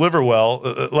they deliver well,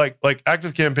 like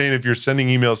ActiveCampaign, if you're sending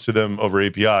emails to them over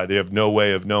API, they have no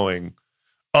way of knowing,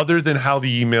 other than how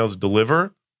the emails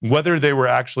deliver, whether they were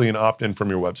actually an opt-in from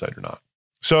your website or not.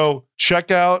 So check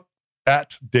out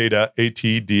 @data,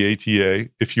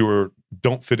 ATDATA, if you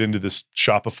don't fit into this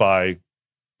Shopify,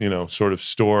 sort of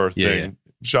store thing.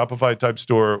 Shopify type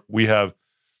store, we have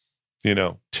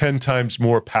 10 times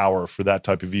more power for that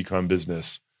type of e-com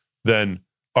business than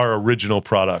our original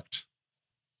product,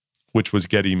 which was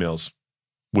Get Emails,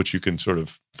 which you can sort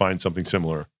of find something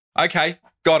similar. Okay,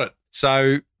 got it.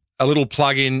 So a little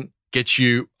plugin gets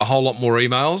you a whole lot more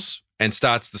emails and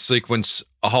starts the sequence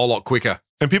a whole lot quicker.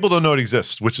 And people don't know it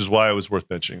exists, which is why it was worth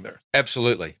mentioning there.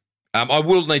 Absolutely. I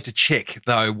will need to check,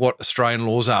 though, what Australian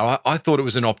laws are. I thought it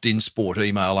was an opt-in sport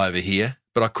email over here,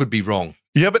 but I could be wrong.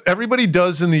 Yeah, but everybody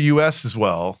does in the US as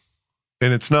well,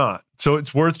 and it's not. So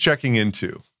it's worth checking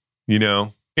into,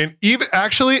 And even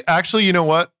actually, you know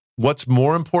what? What's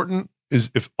more important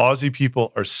is if Aussie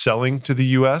people are selling to the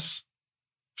US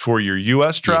for your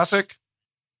US traffic,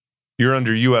 you're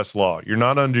under US law. You're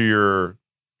not under your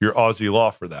Aussie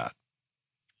law for that.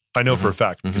 I know for a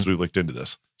fact because we looked into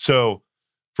this. So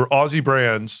for Aussie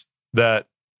brands that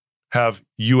have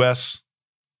US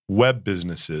web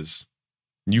businesses,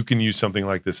 you can use something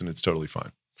like this and it's totally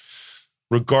fine,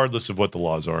 regardless of what the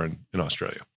laws are in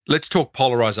Australia. Let's talk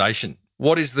polarization.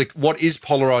 What is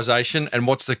polarization, and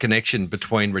what's the connection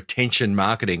between retention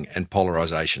marketing and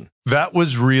polarization? That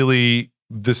was really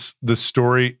the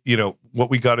story, what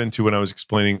we got into when I was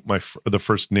explaining the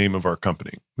first name of our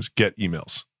company was Get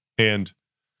Emails. And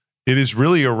it is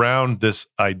really around this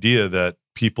idea that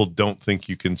people don't think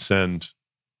you can send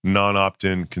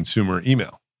non-opt-in consumer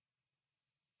email.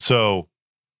 So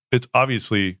it's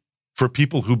obviously for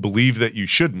people who believe that you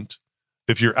shouldn't.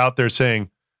 If you're out there saying,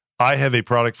 I have a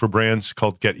product for brands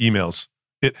called Get Emails,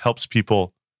 it helps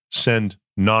people send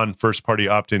non-first-party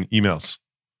opt-in emails,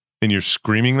 and you're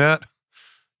screaming that,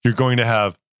 you're going to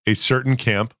have a certain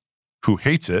camp who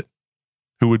hates it,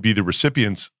 who would be the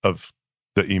recipients of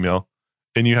the email,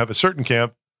 and you have a certain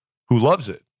camp who loves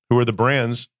it, who are the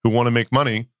brands who want to make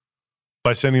money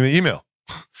by sending the email.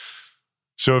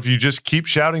 So if you just keep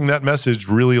shouting that message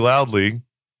really loudly,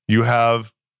 you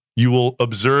will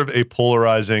observe a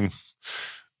polarizing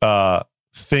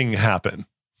thing happen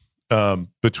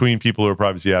between people who are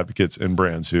privacy advocates and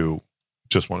brands who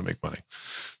just want to make money.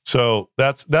 So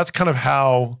that's kind of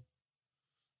how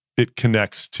it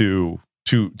connects to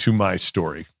my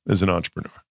story as an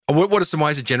entrepreneur. What are some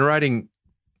ways of generating,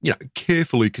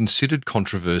 carefully considered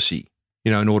controversy,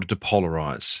 in order to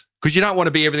polarize? Because you don't want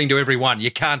to be everything to everyone.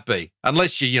 You can't be,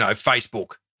 unless you're,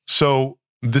 Facebook. So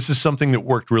this is something that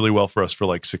worked really well for us for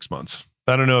like 6 months.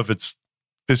 I don't know if it's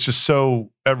just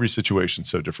every situation's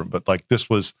so different, but like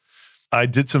I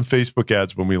did some Facebook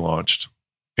ads when we launched,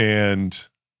 and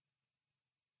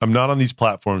I'm not on these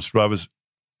platforms, but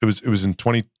it was in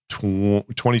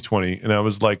 2020, and I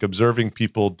was like observing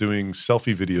people doing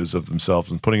selfie videos of themselves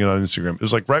and putting it on Instagram. It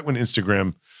was like right when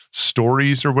Instagram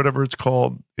stories or whatever it's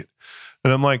called.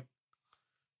 And I'm like,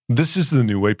 this is the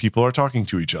new way people are talking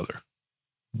to each other.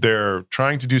 They're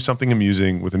trying to do something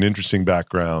amusing with an interesting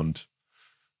background.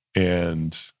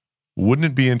 And wouldn't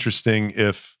it be interesting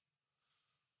if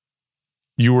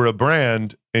you were a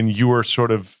brand and you were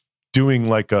sort of doing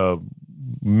like a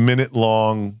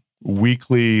minute-long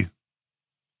weekly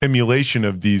emulation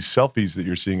of these selfies that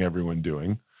you're seeing everyone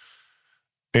doing,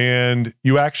 and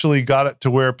you actually got it to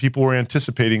where people were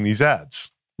anticipating these ads,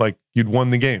 like you'd won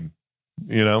the game.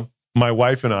 My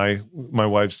wife and my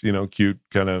wife's cute,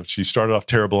 kind of, she started off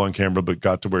terrible on camera but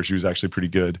got to where she was actually pretty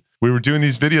good. We were doing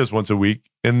these videos once a week,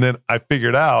 and then I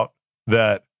figured out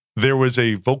that there was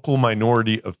a vocal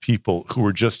minority of people who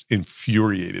were just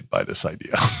infuriated by this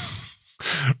idea.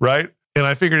 Right? And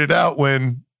I figured it out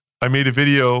when I made a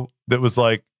video that was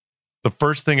like, the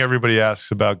first thing everybody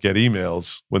asks about Get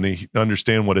Emails when they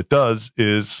understand what it does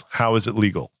is, how is it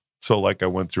legal? So like I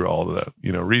went through all the,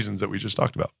 reasons that we just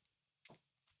talked about.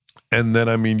 And then,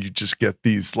 you just get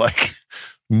these like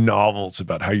novels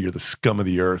about how you're the scum of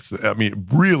the earth.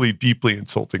 Really deeply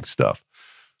insulting stuff.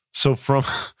 So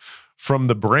from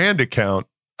the brand account,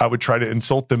 I would try to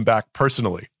insult them back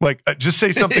personally. Like just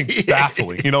say something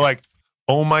baffling, like,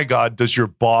 oh my God, does your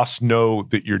boss know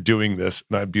that you're doing this?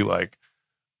 And I'd be like,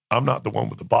 I'm not the one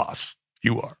with the boss.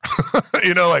 You are,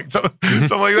 like something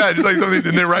like that. Just like something,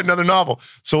 and they write another novel.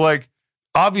 So like,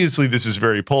 obviously this is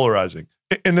very polarizing.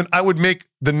 And then I would make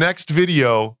the next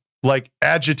video like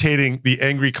agitating the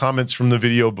angry comments from the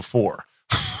video before,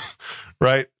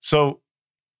 right? So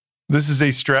this is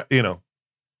a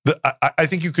I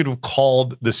think you could have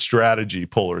called the strategy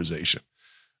polarization.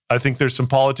 I think there's some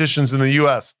politicians in the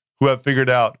U.S. who have figured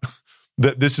out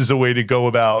that this is a way to go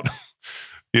about,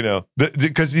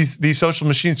 because these social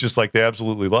machines, just like, they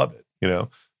absolutely love it.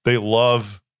 They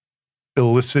love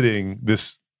eliciting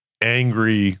this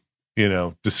angry,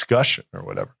 discussion or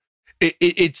whatever.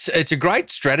 It's a great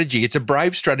strategy. It's a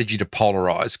brave strategy to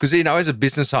polarize because, as a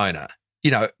business owner,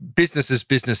 business is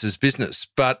business.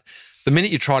 But the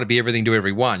minute you try to be everything to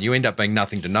everyone, you end up being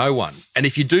nothing to no one. And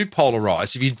if you do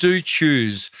polarize, if you do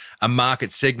choose a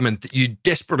market segment that you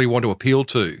desperately want to appeal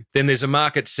to, then there's a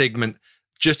market segment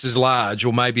just as large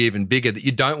or maybe even bigger that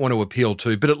you don't want to appeal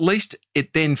to. But at least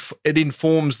it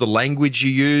informs the language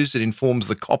you use, it informs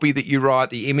the copy that you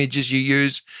write, the images you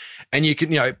use. And you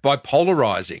can, by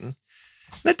polarizing,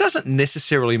 that doesn't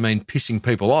necessarily mean pissing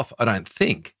people off, I don't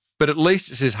think. But at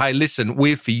least it says, hey, listen,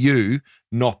 we're for you,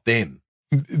 not them.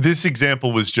 This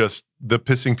example was just the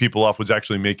pissing people off was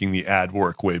actually making the ad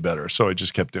work way better. So I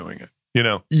just kept doing it.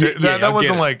 That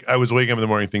wasn't like I was waking up in the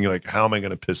morning thinking like, how am I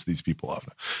going to piss these people off?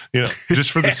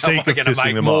 Just for the sake of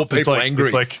pissing them off. It's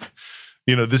like,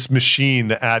 this machine,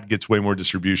 the ad gets way more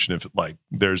distribution if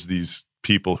there's these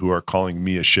people who are calling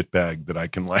me a shitbag that I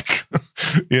can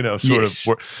sort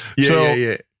of.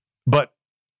 Yeah. But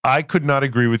I could not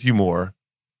agree with you more.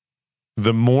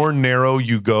 The more narrow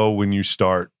you go when you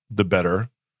start, the better.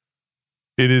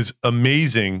 It is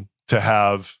amazing to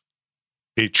have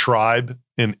a tribe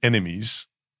and enemies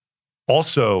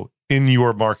also in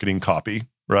your marketing copy,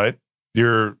 right?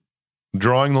 You're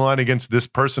drawing the line against this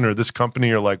person or this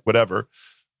company or whatever.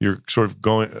 You're sort of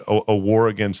going a war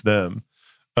against them.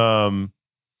 And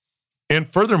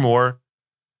furthermore,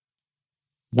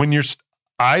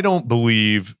 I don't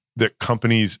believe that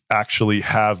companies actually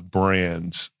have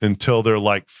brands until they're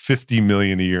like 50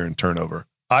 million a year in turnover.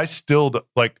 I still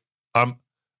I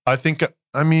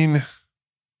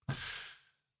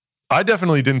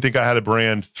definitely didn't think I had a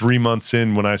brand 3 months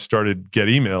in when I started Get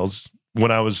Emails,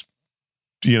 when I was,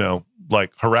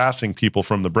 harassing people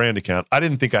from the brand account. I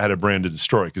didn't think I had a brand to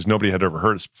destroy because nobody had ever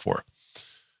heard us before.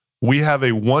 We have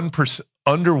a 1%,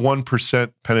 under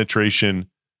 1% penetration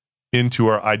into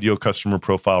our ideal customer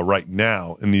profile right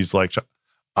now in these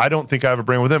I don't think I have a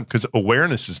brand with them because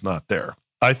awareness is not there.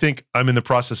 I think I'm in the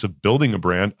process of building a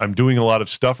brand. I'm doing a lot of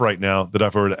stuff right now that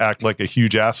if I were to act like a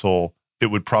huge asshole, it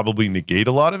would probably negate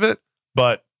a lot of it,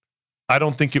 but I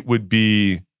don't think it would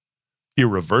be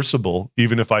irreversible,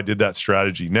 even if I did that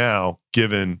strategy now,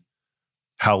 given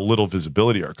how little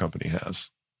visibility our company has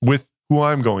with who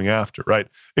I'm going after, right?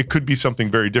 It could be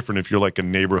something very different if you're like a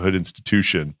neighborhood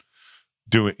institution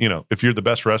doing, if you're the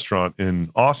best restaurant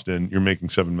in Austin, you're making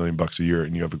 $7 million a year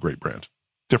and you have a great brand.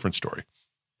 Different story.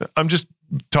 I'm just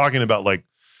talking about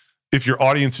if your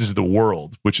audience is the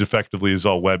world, which effectively is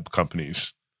all web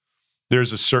companies,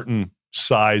 there's a certain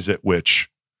size at which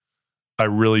I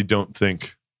really don't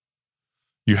think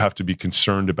you have to be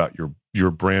concerned about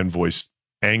your brand voice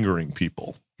angering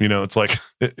people. It's like,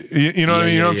 what I mean? You know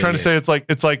what I'm trying to say? It's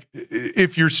like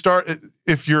if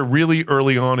you're really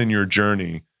early on in your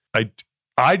journey,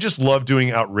 I just love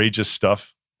doing outrageous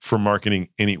stuff for marketing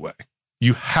anyway.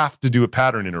 You have to do a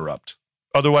pattern interrupt.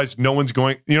 Otherwise, no one's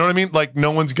going, you know what I mean?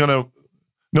 No one's going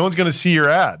to see your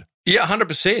ad. Yeah,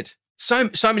 100%. So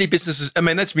many businesses,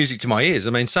 that's music to my ears.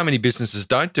 So many businesses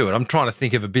don't do it. I'm trying to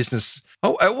think of a business.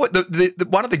 One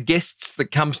of the guests that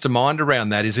comes to mind around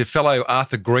that is a fellow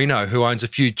Arthur Greeno who owns a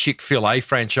few Chick-fil-A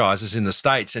franchises in the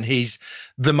States, and he's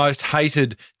the most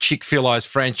hated Chick-fil-A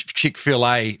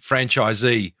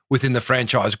franchisee within the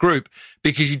franchise group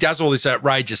because he does all this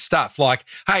outrageous stuff like,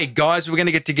 hey, guys, we're going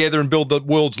to get together and build the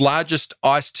world's largest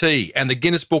iced tea, and the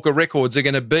Guinness Book of Records are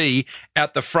going to be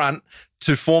out the front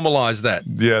to formalize that.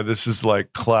 Yeah, this is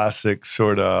classic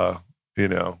sort of,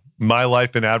 My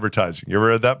Life in Advertising. You ever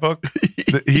read that book?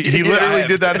 He literally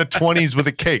did that in the 20s with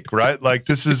a cake, right?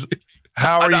 This is,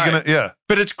 how are you going to, yeah.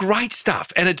 But it's great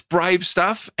stuff and it's brave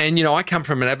stuff. And, I come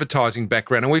from an advertising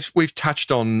background and we've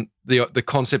touched on the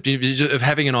concept of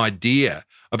having an idea,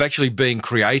 of actually being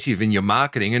creative in your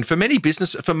marketing. And for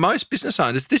most business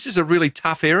owners, this is a really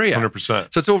tough area.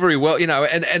 100%. So it's all very well,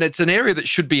 and it's an area that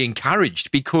should be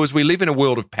encouraged because we live in a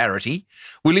world of parity.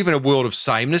 We live in a world of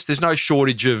sameness. There's no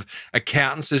shortage of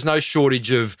accountants. There's no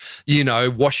shortage of,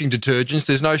 washing detergents.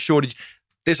 There's no shortage.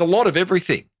 There's a lot of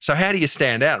everything. So how do you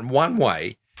stand out? And one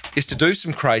way is to do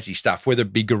some crazy stuff, whether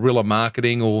it be guerrilla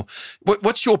marketing or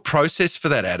what's your process for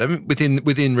that, Adam,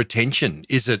 within retention?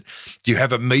 Is it, do you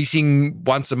have a meeting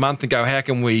once a month and go, how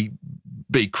can we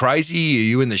be crazy? Are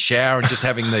you in the shower and just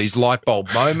having these light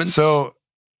bulb moments? So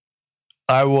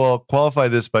I will qualify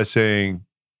this by saying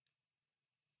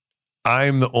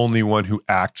I'm the only one who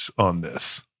acts on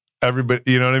this. Everybody,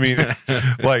 you know what I mean?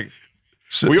 Like,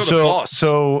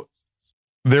 so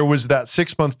there was that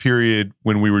 6-month period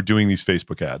when we were doing these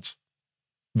Facebook ads.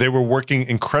 They were working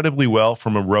incredibly well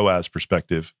from a ROAS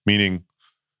perspective, meaning,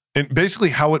 and basically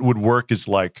how it would work is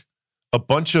like a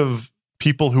bunch of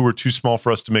people who were too small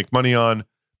for us to make money on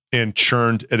and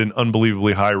churned at an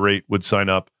unbelievably high rate would sign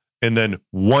up. And then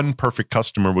one perfect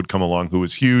customer would come along who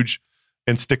was huge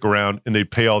and stick around, and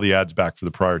they'd pay all the ads back for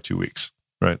the prior 2 weeks,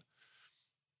 right?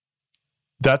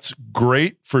 That's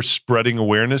great for spreading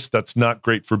awareness. That's not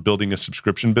great for building a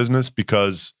subscription business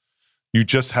because you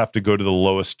just have to go to the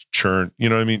lowest churn. You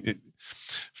know what I mean?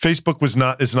 Facebook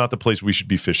is not the place we should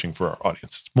be fishing for our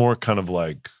audience. It's more kind of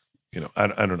like, you know, I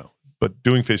don't know, but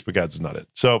doing Facebook ads is not it.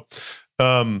 So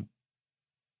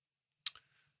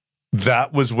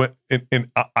that was what,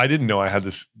 and I didn't know I had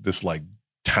this like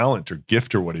talent or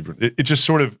gift or whatever. It just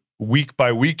sort of week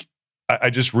by week, I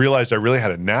just realized I really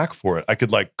had a knack for it. I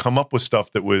could like come up with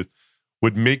stuff that would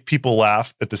make people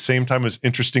laugh at the same time as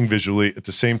interesting visually, at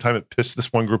the same time it pissed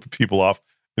this one group of people off.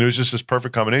 And it was just this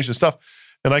perfect combination of stuff.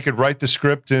 And I could write the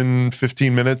script in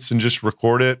 15 minutes and just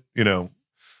record it, you know.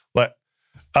 Like,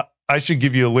 I should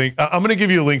give you a link. I'm going to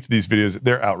give you a link to these videos.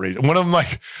 They're outrageous. One of them,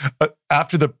 like,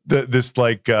 after this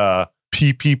like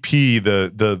PPP,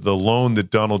 the loan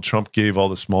that Donald Trump gave all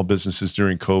the small businesses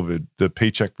during COVID, the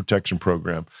Paycheck Protection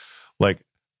Program, like,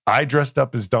 I dressed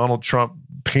up as Donald Trump,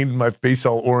 painted my face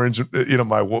all orange. You know,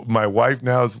 my wife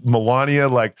now is Melania.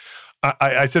 Like,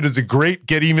 I said it's a great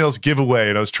Get Emails giveaway,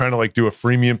 and I was trying to like do a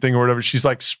freemium thing or whatever. She's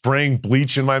like spraying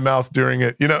bleach in my mouth during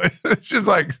it. You know, it's just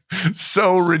like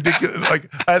so ridiculous.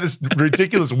 Like, I had this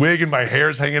ridiculous wig and my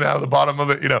hair's hanging out of the bottom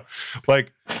of it. You know,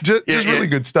 like just really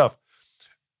good stuff.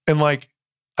 And like,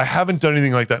 I haven't done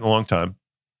anything like that in a long time.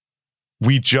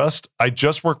 I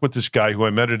just worked with this guy who I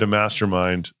met at a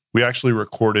mastermind. We actually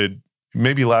recorded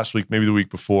maybe last week, maybe the week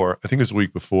before. I think it was the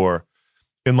week before.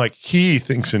 And like, he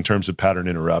thinks in terms of pattern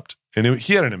interrupt. And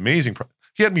he had an amazing,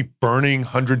 he had me burning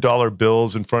 $100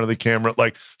 bills in front of the camera,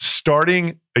 like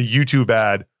starting a YouTube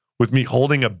ad with me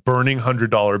holding a burning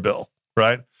 $100 bill,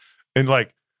 right? And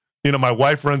like, you know, my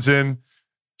wife runs in,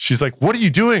 she's like, "What are you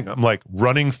doing?" I'm like,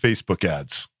 "Running Facebook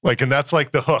ads." Like, and that's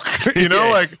like the hook, you know,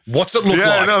 like, what's it look like?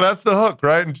 Yeah, no, that's the hook,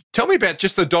 right? And tell me about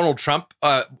just the Donald Trump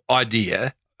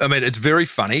idea. I mean, it's very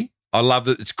funny. I love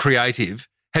that it's creative.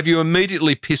 Have you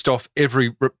immediately pissed off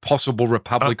every possible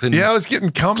Republican? Yeah, I was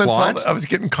getting comments. I was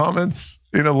getting comments,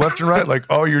 you know, left and right, like,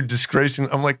 "Oh, you're disgracing."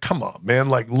 I'm like, "Come on, man!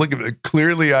 Like, look at it.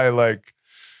 Clearly, I like."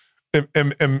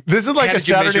 This is like a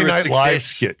Saturday Night Live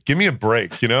skit. Give me a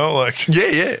break, you know? Like,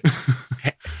 yeah.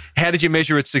 How did you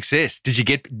measure its success? Do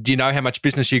you know how much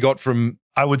business you got from?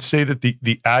 I would say that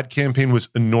the ad campaign was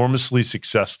enormously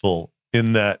successful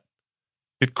in that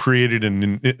it created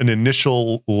an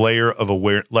initial layer of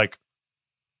like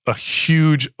a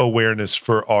huge awareness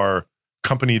for our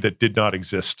company that did not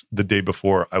exist the day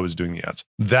before I was doing the ads.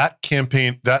 That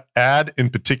campaign, that ad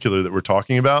in particular that we're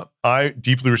talking about, I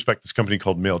deeply respect this company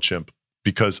called MailChimp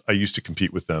because I used to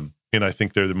compete with them. And I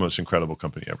think they're the most incredible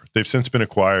company ever. They've since been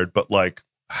acquired, but like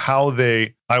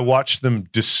I watched them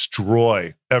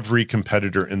destroy every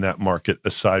competitor in that market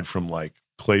aside from like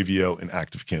Klaviyo and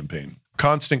ActiveCampaign.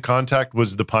 Constant Contact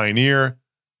was the pioneer.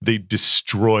 They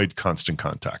destroyed Constant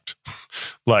Contact.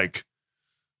 Like,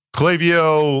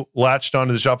 Klaviyo latched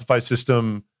onto the Shopify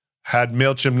system. Had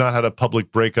MailChimp not had a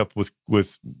public breakup with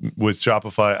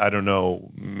Shopify, I don't know,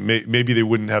 maybe they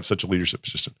wouldn't have such a leadership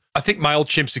position. I think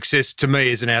MailChimp's success to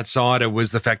me as an outsider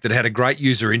was the fact that it had a great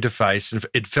user interface and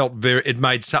it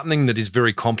made something that is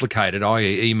very complicated,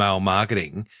 i.e. email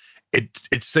marketing.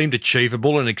 It seemed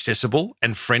achievable and accessible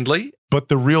and friendly. But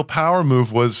the real power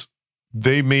move was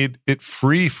they made it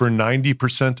free for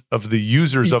 90% of the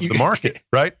users of the market,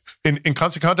 right? And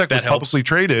Constant Contact was publicly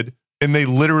traded, and they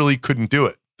literally couldn't do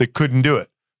it. They couldn't do it.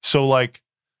 So like,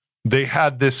 they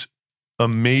had this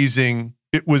amazing,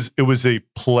 it was a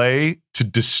play to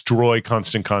destroy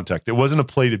Constant Contact. It wasn't a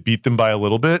play to beat them by a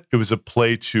little bit. It was a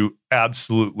play to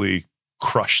absolutely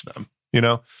crush them, you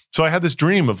know? So I had this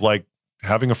dream of like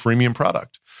having a freemium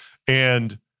product.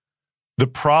 And the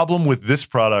problem with this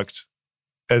product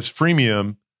as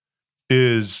freemium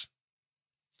is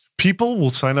people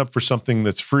will sign up for something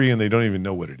that's free and they don't even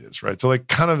know what it is, right? So like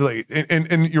kind of like,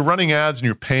 and you're running ads and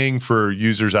you're paying for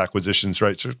users acquisitions,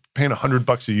 right? So you're paying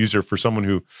 $100 a user for someone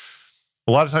who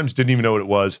a lot of times didn't even know what it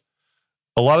was.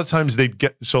 A lot of times they'd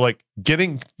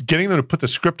getting them to put the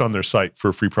script on their site for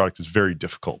a free product is very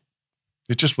difficult.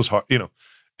 It just was hard, you know?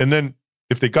 And then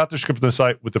if they got their script on the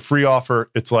site with the free offer,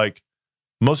 it's like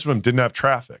most of them didn't have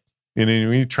traffic. You know, you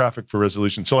need traffic for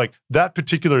resolution. So like that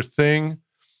particular thing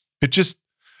It just,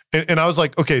 and I was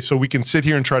like, okay, so we can sit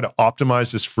here and try to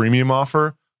optimize this freemium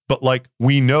offer, but like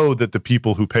we know that the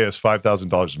people who pay us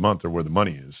 $5,000 a month are where the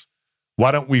money is.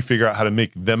 Why don't we figure out how to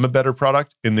make them a better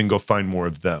product and then go find more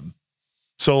of them?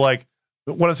 So like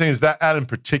what I'm saying is that ad in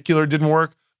particular didn't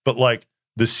work, but like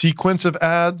the sequence of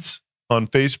ads on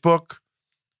Facebook,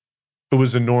 it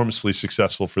was enormously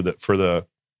successful for when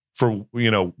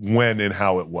and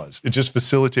how it was. It just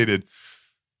facilitated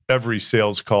every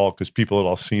sales call because people had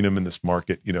all seen him in this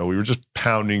market. We were just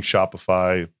pounding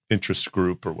Shopify interest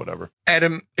group or whatever.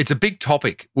 Adam, it's a big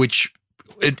topic, which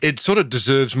it sort of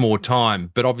deserves more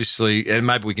time, but obviously, and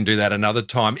maybe we can do that another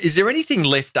time. Is there anything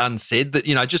left unsaid that,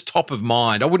 just top of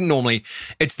mind? I wouldn't normally,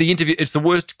 it's the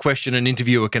worst question an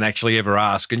interviewer can actually ever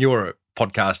ask. And you're a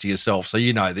podcaster yourself, so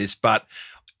you know this, but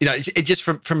it just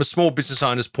from a small business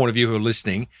owner's point of view who are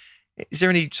listening, is there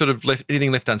any sort of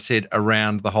anything left unsaid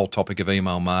around the whole topic of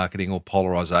email marketing or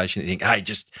polarization? You think, hey,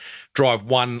 just drive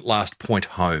one last point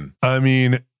home. I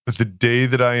mean, the day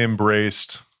that I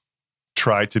embraced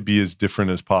try to be as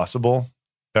different as possible,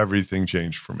 everything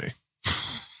changed for me.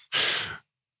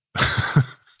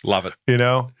 Love it.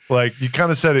 Like you kind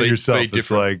of said it yourself.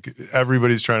 It's like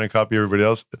everybody's trying to copy everybody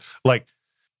else. Like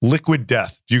Liquid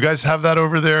Death. Do you guys have that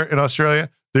over there in Australia?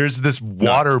 There's this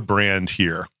water brand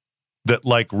here that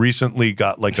like recently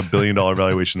got like $1 billion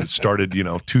valuation that started,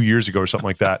 2 years ago or something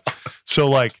like that. So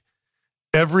like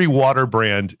every water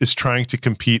brand is trying to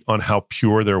compete on how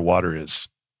pure their water is.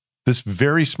 This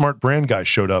very smart brand guy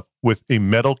showed up with a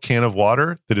metal can of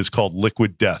water that is called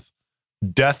Liquid Death.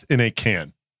 Death in a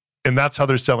can. And that's how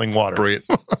they're selling water. Brilliant.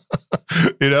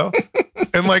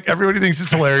 And like everybody thinks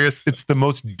it's hilarious. It's the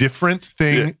most different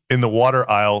thing in the water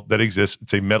aisle that exists.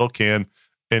 It's a metal can.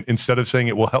 And instead of saying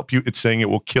it will help you, it's saying it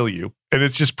will kill you. And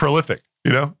it's just prolific,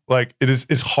 like it is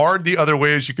as hard the other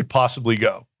way as you could possibly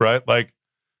go, right? Like,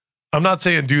 I'm not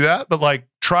saying do that, but like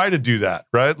try to do that,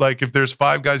 right? Like if there's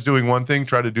 5 guys doing one thing,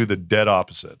 try to do the dead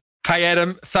opposite. Hey,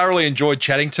 Adam, thoroughly enjoyed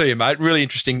chatting to you, mate. Really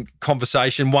interesting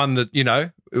conversation. One that,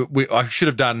 I should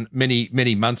have done many,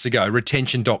 many months ago.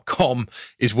 Retention.com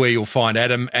is where you'll find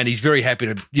Adam. And he's very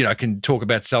happy to, can talk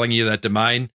about selling you that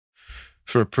domain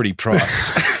for a pretty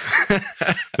price.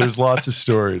 There's lots of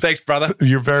stories. Thanks, brother.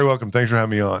 You're very welcome. Thanks for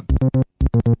having me on.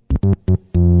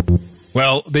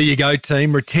 Well, there you go,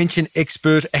 team. Retention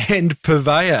expert and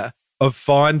purveyor of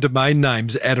fine domain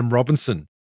names, Adam Robinson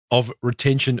of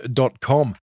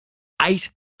retention.com.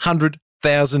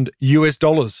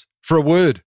 $800,000 for a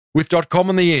word with .com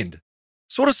on the end.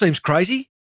 Sort of seems crazy.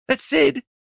 That said, if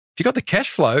you got the cash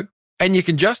flow and you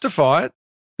can justify it,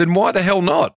 then why the hell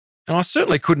not? And I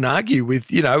certainly couldn't argue with,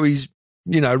 his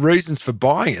reasons for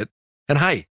buying it. And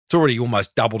hey, it's already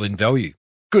almost doubled in value.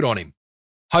 Good on him.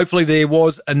 Hopefully there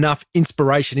was enough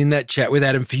inspiration in that chat with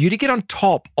Adam for you to get on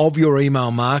top of your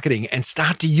email marketing and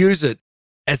start to use it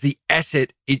as the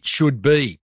asset it should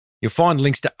be. You'll find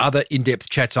links to other in-depth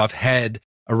chats I've had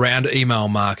around email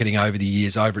marketing over the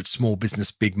years over at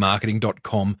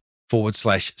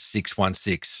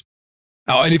smallbusinessbigmarketing.com/616.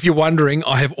 Oh, and if you're wondering,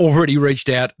 I have already reached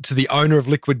out to the owner of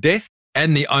Liquid Death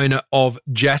and the owner of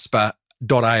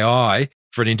Jasper.ai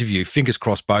for an interview. Fingers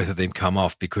crossed both of them come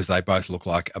off because they both look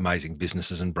like amazing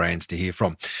businesses and brands to hear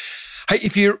from. Hey,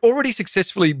 if you're already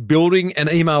successfully building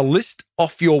an email list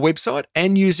off your website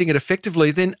and using it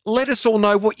effectively, then let us all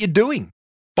know what you're doing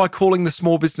by calling the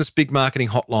Small Business Big Marketing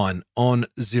hotline on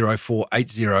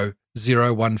 0480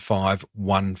 015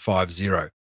 150.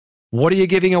 What are you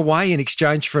giving away in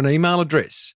exchange for an email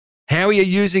address? How are you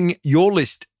using your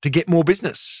list to get more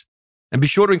business? And be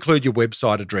sure to include your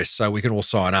website address so we can all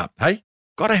sign up. Hey,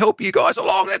 got to help you guys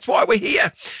along. That's why we're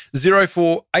here.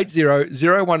 0480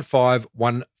 015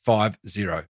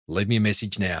 150. Leave me a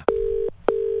message now.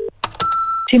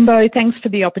 Timbo, thanks for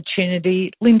the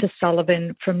opportunity. Linda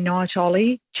Sullivan from Night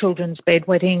Ollie, Children's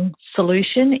Bedwetting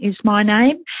Solution is my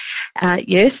name.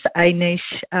 Yes, a niche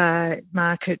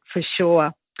market for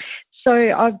sure. So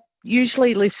I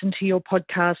usually listen to your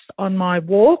podcast on my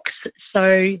walks.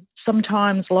 So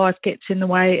sometimes life gets in the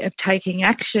way of taking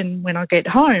action when I get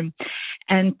home.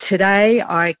 And today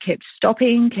I kept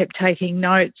stopping, kept taking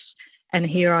notes, and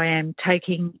here I am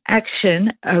taking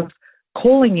action of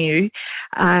calling you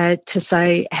to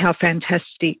say how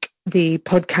fantastic the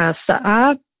podcasts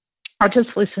are. I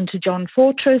just listened to John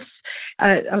Fortress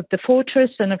of The Fortress,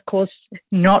 and of course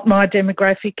not my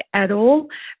demographic at all,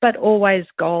 but always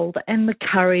gold, and the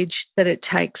courage that it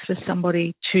takes for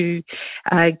somebody to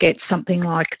get something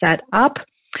like that up.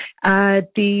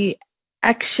 The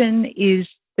action is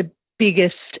the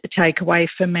biggest takeaway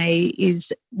for me, is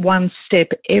one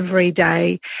step every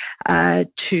day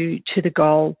to the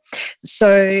goal.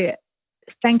 So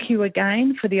thank you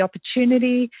again for the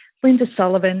opportunity. Linda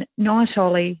Sullivan, Night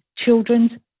Ollie,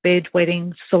 Children's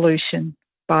Bedwetting Solution.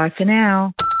 Bye for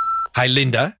now. Hey,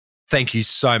 Linda, thank you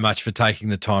so much for taking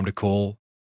the time to call.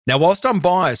 Now, whilst I'm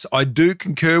biased, I do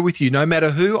concur with you. No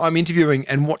matter who I'm interviewing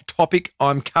and what topic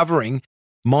I'm covering,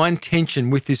 my intention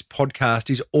with this podcast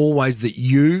is always that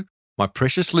you, my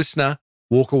precious listener,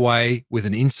 walk away with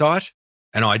an insight,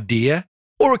 an idea,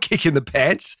 or a kick in the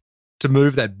pants to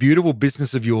move that beautiful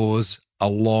business of yours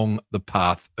along the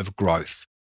path of growth.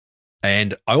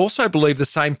 And I also believe the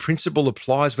same principle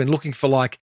applies when looking for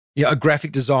a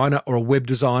graphic designer or a web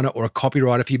designer or a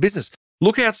copywriter for your business.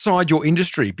 Look outside your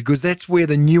industry because that's where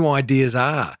the new ideas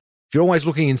are. If you're always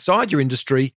looking inside your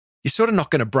industry, you're sort of not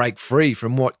going to break free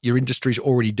from what your industry is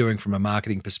already doing from a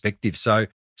marketing perspective. So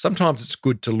sometimes it's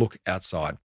good to look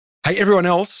outside. Hey, everyone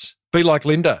else, be like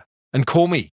Linda and call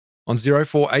me on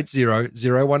 0480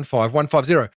 015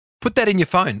 150. Put that in your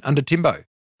phone under Timbo.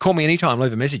 Call me anytime,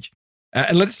 leave a message.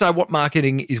 And let us know what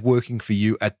marketing is working for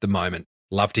you at the moment.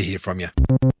 Love to hear from you.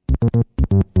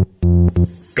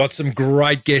 Got some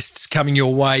great guests coming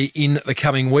your way in the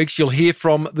coming weeks. You'll hear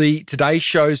from the Today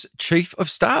Show's Chief of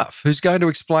Staff, who's going to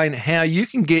explain how you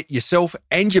can get yourself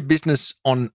and your business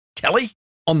on telly,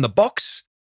 on the box.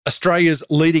 Australia's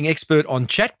leading expert on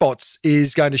chatbots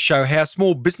is going to show how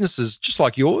small businesses just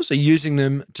like yours are using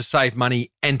them to save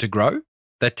money and to grow.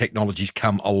 That technology's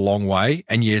come a long way.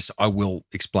 And yes, I will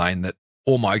explain that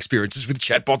all my experiences with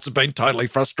chatbots have been totally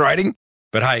frustrating.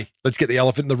 But hey, let's get the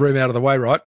elephant in the room out of the way,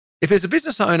 right? If there's a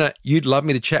business owner you'd love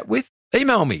me to chat with,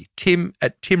 email me,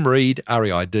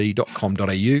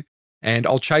 tim@timreid.com.au, and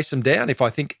I'll chase them down if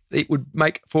I think it would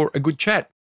make for a good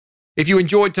chat. If you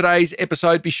enjoyed today's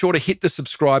episode, be sure to hit the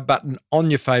subscribe button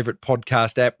on your favourite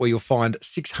podcast app where you'll find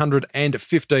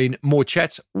 615 more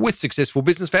chats with successful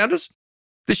business founders.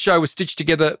 This show was stitched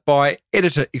together by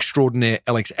editor extraordinaire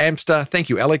Alex Amster. Thank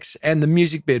you, Alex. And the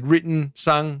music bed written,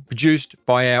 sung, produced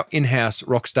by our in-house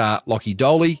rock star Lockie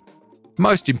Doley.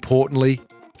 Most importantly,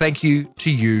 thank you to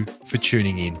you for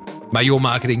tuning in. May your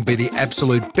marketing be the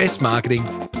absolute best marketing.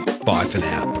 Bye for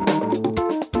now.